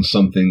on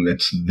something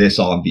that's this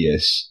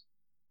obvious,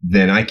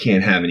 then I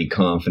can't have any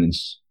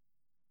confidence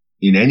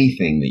in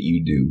anything that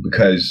you do,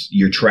 because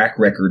your track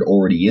record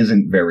already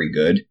isn't very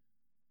good.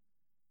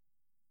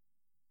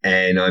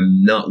 And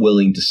I'm not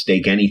willing to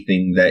stake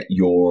anything that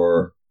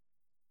your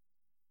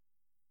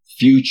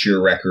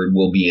future record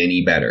will be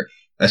any better,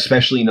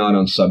 especially not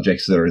on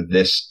subjects that are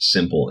this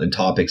simple and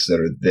topics that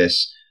are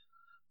this,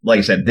 like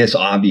I said, this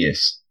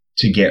obvious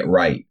to get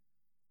right.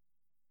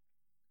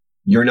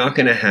 You're not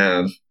going to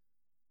have,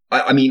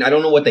 I mean, I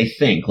don't know what they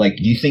think. Like,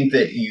 do you think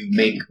that you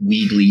make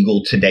weed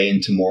legal today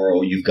and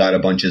tomorrow you've got a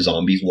bunch of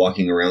zombies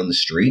walking around the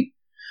street?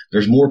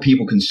 There's more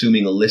people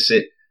consuming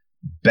illicit,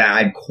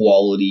 bad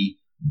quality,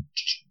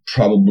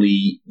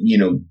 probably,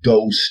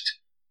 dosed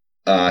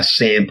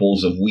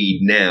samples of weed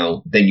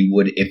now than you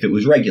would if it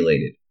was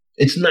regulated.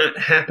 It's not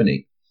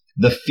happening.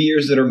 The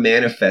fears that are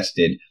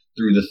manifested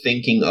through the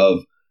thinking of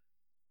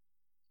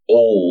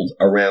old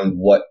around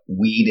what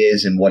weed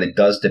is and what it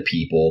does to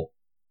people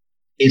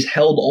is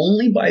held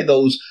only by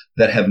those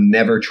that have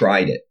never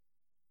tried it.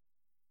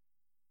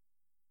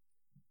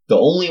 The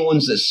only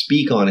ones that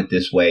speak on it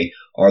this way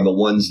are the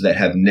ones that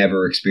have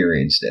never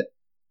experienced it.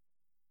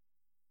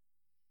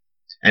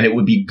 And it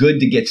would be good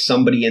to get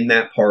somebody in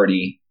that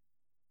party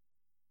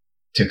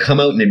to come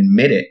out and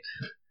admit it.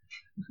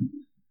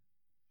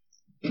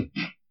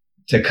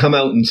 To come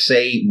out and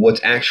say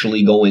what's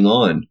actually going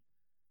on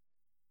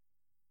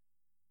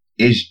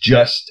is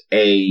just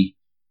a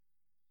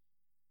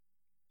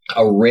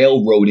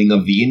railroading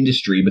of the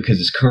industry, because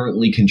it's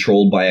currently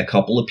controlled by a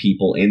couple of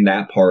people in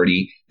that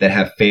party that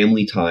have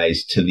family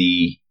ties to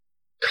the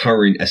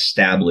current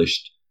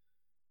established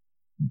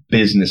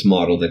business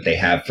model that they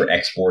have for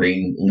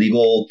exporting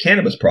legal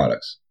cannabis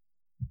products.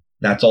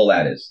 That's all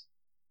that is.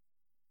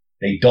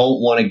 They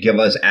don't want to give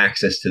us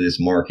access to this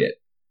market.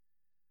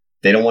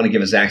 They don't want to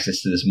give us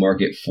access to this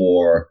market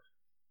for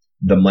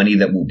the money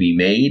that will be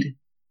made,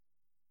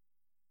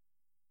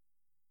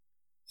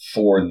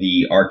 for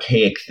the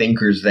archaic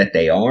thinkers that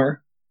they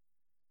are.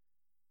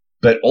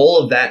 But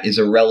all of that is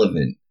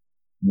irrelevant.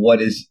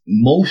 What is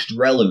most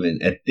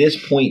relevant at this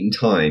point in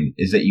time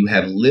is that you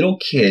have little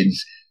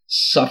kids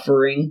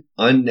suffering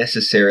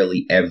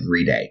unnecessarily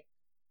every day.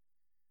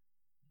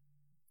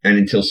 And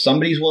until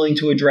somebody's willing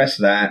to address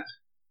that,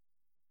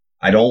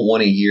 I don't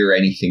want to hear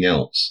anything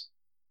else.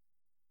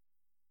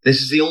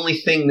 This is the only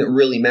thing that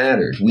really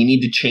matters. We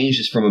need to change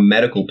this from a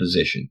medical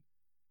position.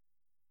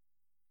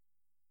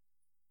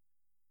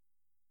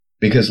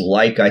 Because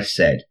like I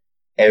said,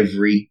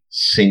 every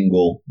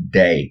single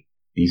day,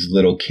 these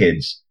little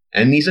kids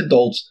and these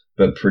adults,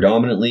 but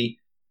predominantly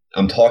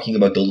I'm talking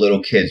about the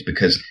little kids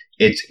because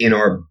it's in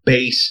our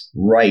base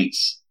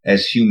rights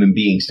as human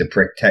beings to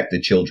protect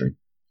the children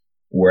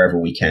wherever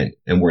we can,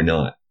 and we're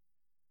not.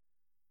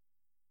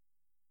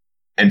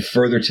 And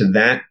further to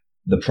that,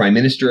 the Prime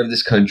Minister of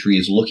this country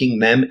is looking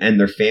them and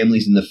their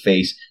families in the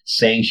face,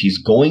 saying she's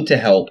going to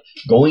help,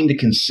 going to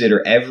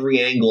consider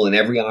every angle and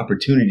every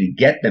opportunity to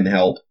get them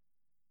help,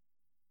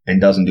 and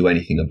doesn't do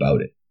anything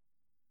about it.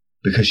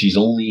 Because she's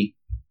only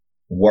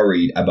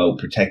worried about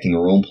protecting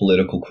her own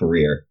political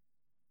career,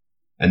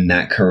 and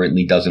that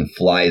currently doesn't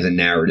fly as a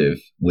narrative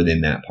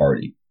within that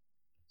party.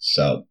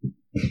 So,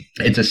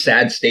 it's a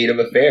sad state of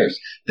affairs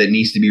that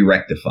needs to be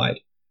rectified.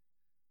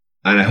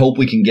 And I hope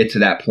we can get to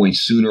that point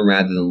sooner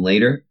rather than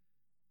later.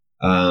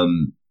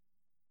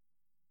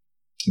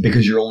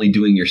 Because you're only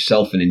doing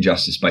yourself an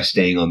injustice by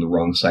staying on the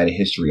wrong side of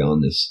history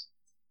on this.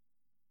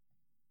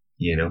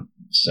 You know?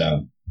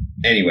 So,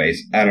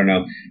 anyways, I don't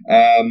know.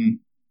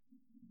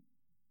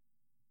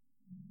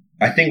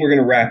 I think we're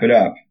going to wrap it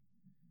up.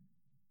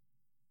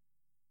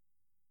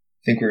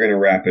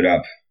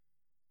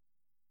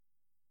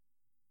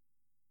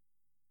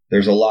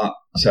 There's a lot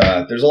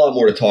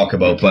more to talk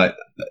about, but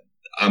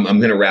I'm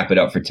going to wrap it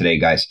up for today,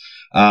 guys.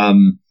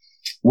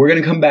 We're going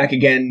to come back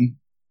again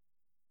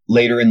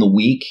later in the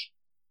week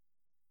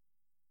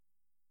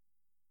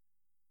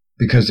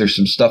because there's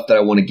some stuff that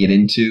I want to get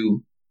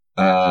into.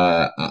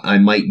 I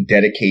might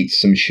dedicate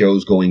some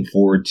shows going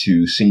forward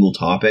to single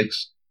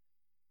topics,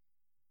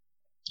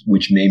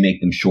 which may make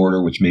them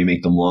shorter, which may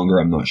make them longer.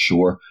 I'm not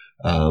sure.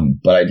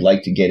 But I'd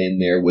like to get in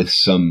there with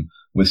some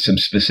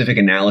specific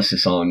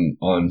analysis on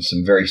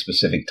some very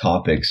specific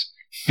topics.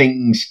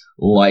 Things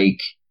like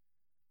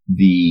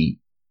the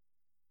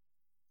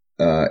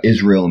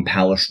Israel and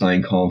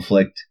Palestine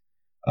conflict,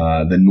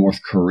 the North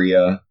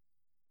Korea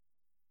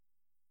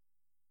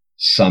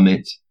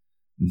summit,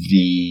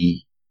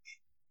 the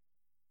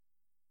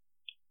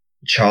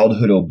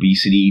childhood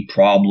obesity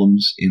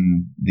problems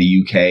in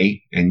the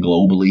UK and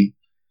globally.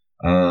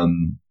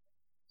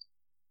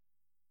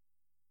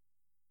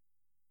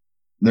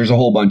 There's a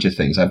whole bunch of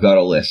things. I've got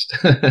a list.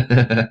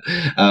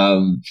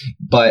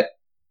 But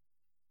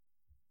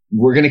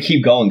we're going to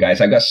keep going,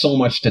 guys. I've got so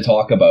much to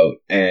talk about,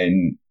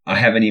 and I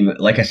haven't even,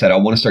 like I said, I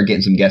want to start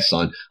getting some guests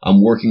on.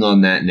 I'm working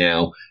on that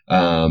now,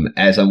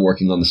 as I'm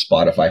working on the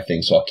Spotify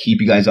thing. So I'll keep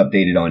you guys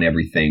updated on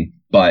everything.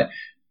 But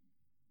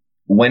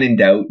when in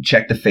doubt,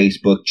 check the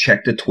Facebook,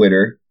 check the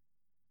Twitter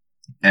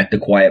at The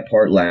Quiet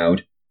Part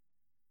Loud.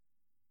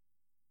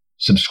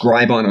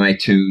 Subscribe on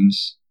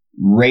iTunes.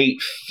 Rate,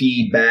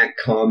 feedback,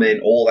 comment,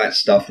 all that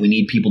stuff. We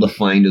need people to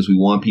find us. We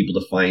want people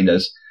to find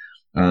us.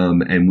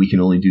 And we can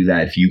only do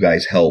that if you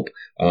guys help.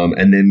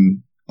 And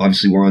then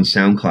obviously we're on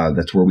SoundCloud.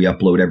 That's where we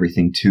upload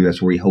everything to.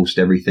 That's where we host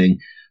everything.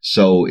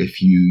 So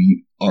if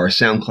you are a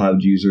SoundCloud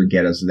user,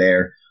 get us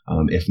there.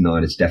 If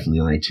not, it's definitely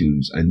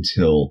iTunes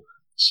until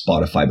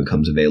Spotify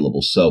becomes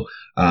available. So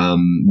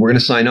we're going to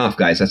sign off,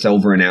 guys. That's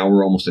over an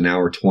hour, almost an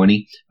hour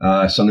 20. So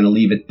I'm going to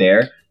leave it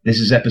there. This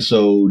is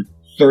episode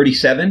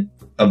 37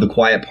 of The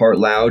Quiet Part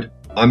Loud.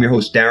 I'm your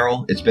host,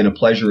 Daryl. It's been a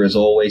pleasure as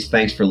always.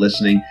 Thanks for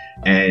listening.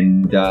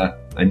 And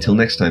until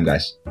next time,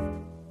 guys,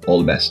 all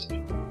the best.